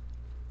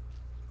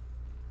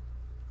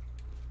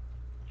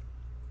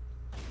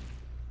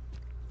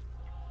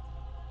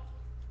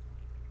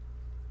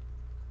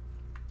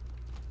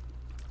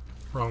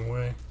 Wrong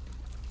way.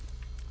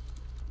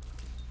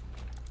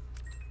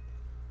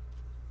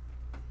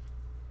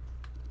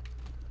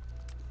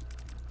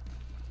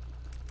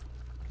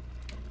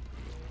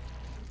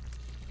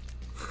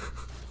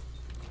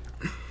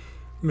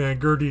 Man,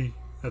 Gurdy,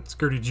 that's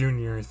Gurdy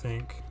Jr., I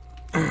think.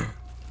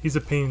 He's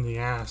a pain in the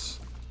ass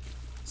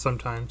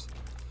sometimes.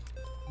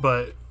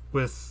 But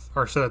with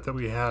our setup that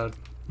we had,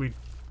 we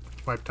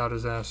wiped out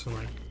his ass in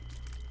like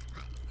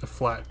a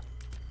flat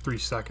 3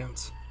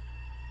 seconds.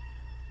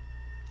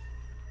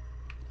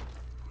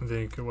 I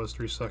think it was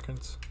 3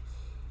 seconds.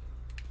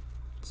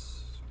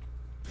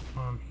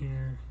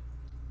 Here.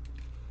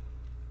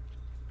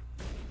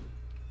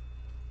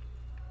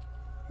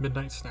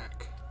 Midnight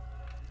Snack.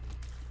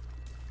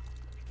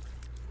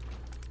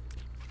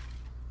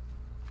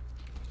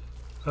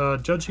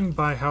 Judging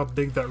by how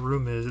big that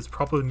room is, it's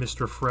probably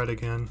Mr. Fred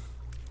again.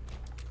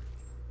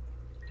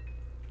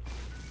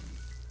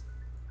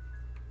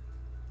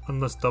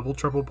 Unless Double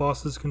Trouble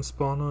bosses can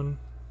spawn on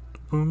the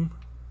Boom.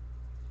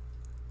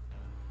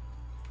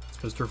 It's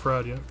Mr.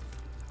 Fred, yeah.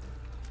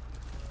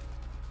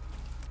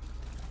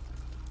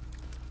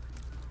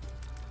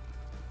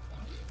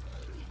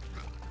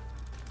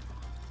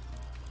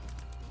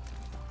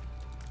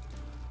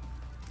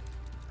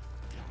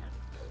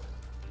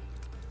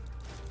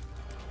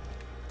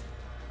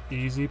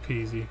 Easy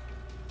peasy.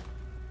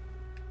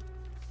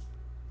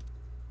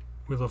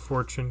 Wheel of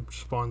Fortune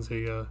spawns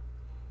a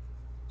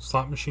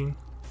slot machine.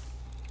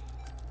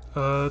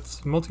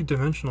 It's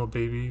multi-dimensional,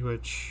 baby,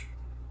 which...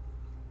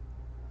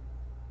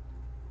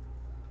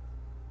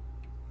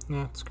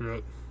 Nah, screw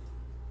it.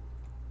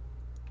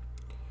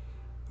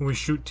 When we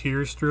shoot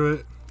tears through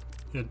it,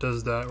 it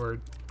does that where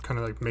it kind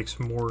of like makes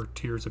more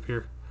tears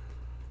appear.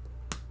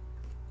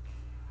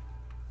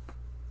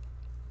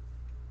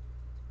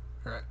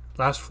 Alright,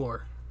 last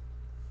floor.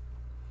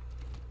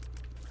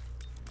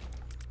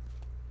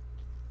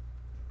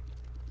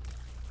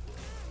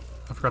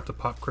 I forgot to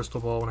pop Crystal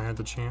Ball when I had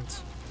the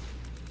chance.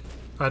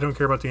 I don't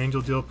care about the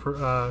Angel Deal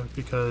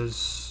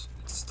because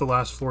it's the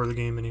last floor of the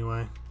game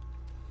anyway.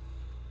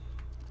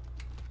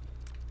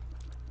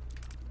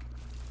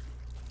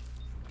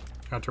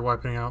 After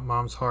wiping out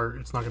Mom's heart,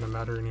 it's not going to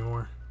matter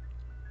anymore.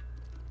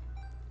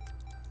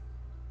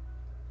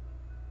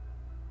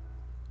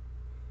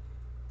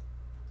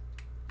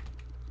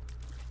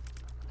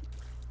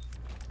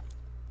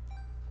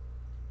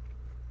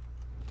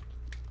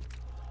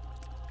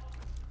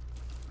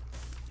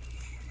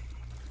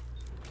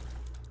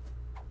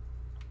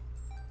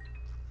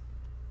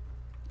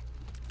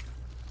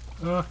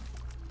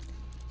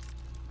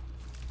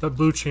 That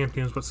blue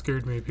champion is what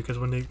scared me because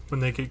when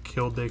they get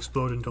killed, they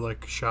explode into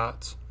like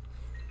shots.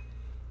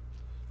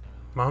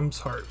 Mom's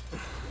heart.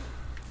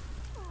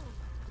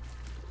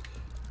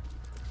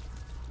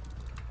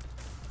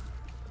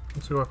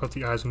 Let's see what about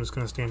the eyes. I'm just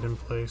gonna stand in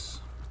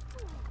place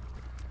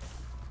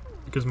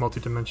because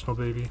multi-dimensional,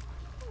 baby.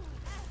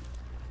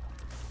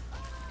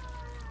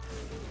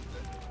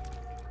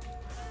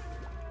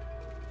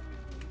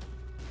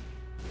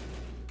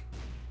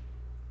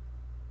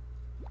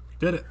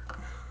 Did it.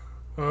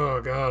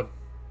 Oh god.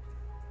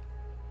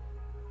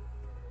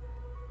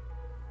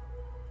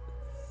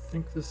 I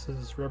think this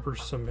is Rubber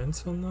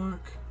Cement's unlock.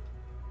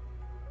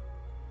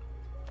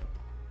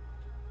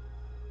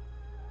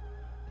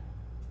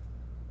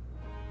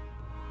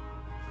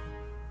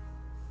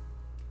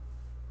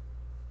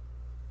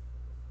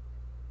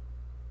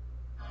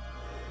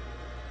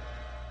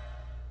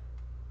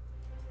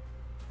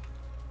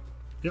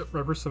 Yep,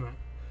 Rubber Cement.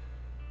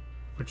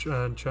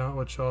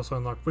 which also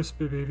unlocked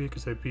Wispy Baby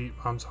because I beat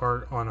Mom's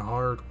Heart on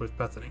hard with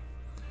Bethany.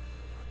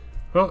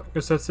 Well, I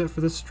guess that's it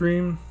for this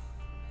stream.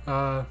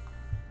 The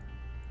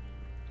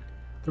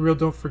real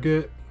don't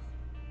forget.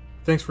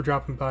 Thanks for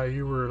dropping by.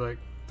 You were like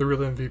the real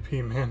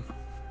MVP, man.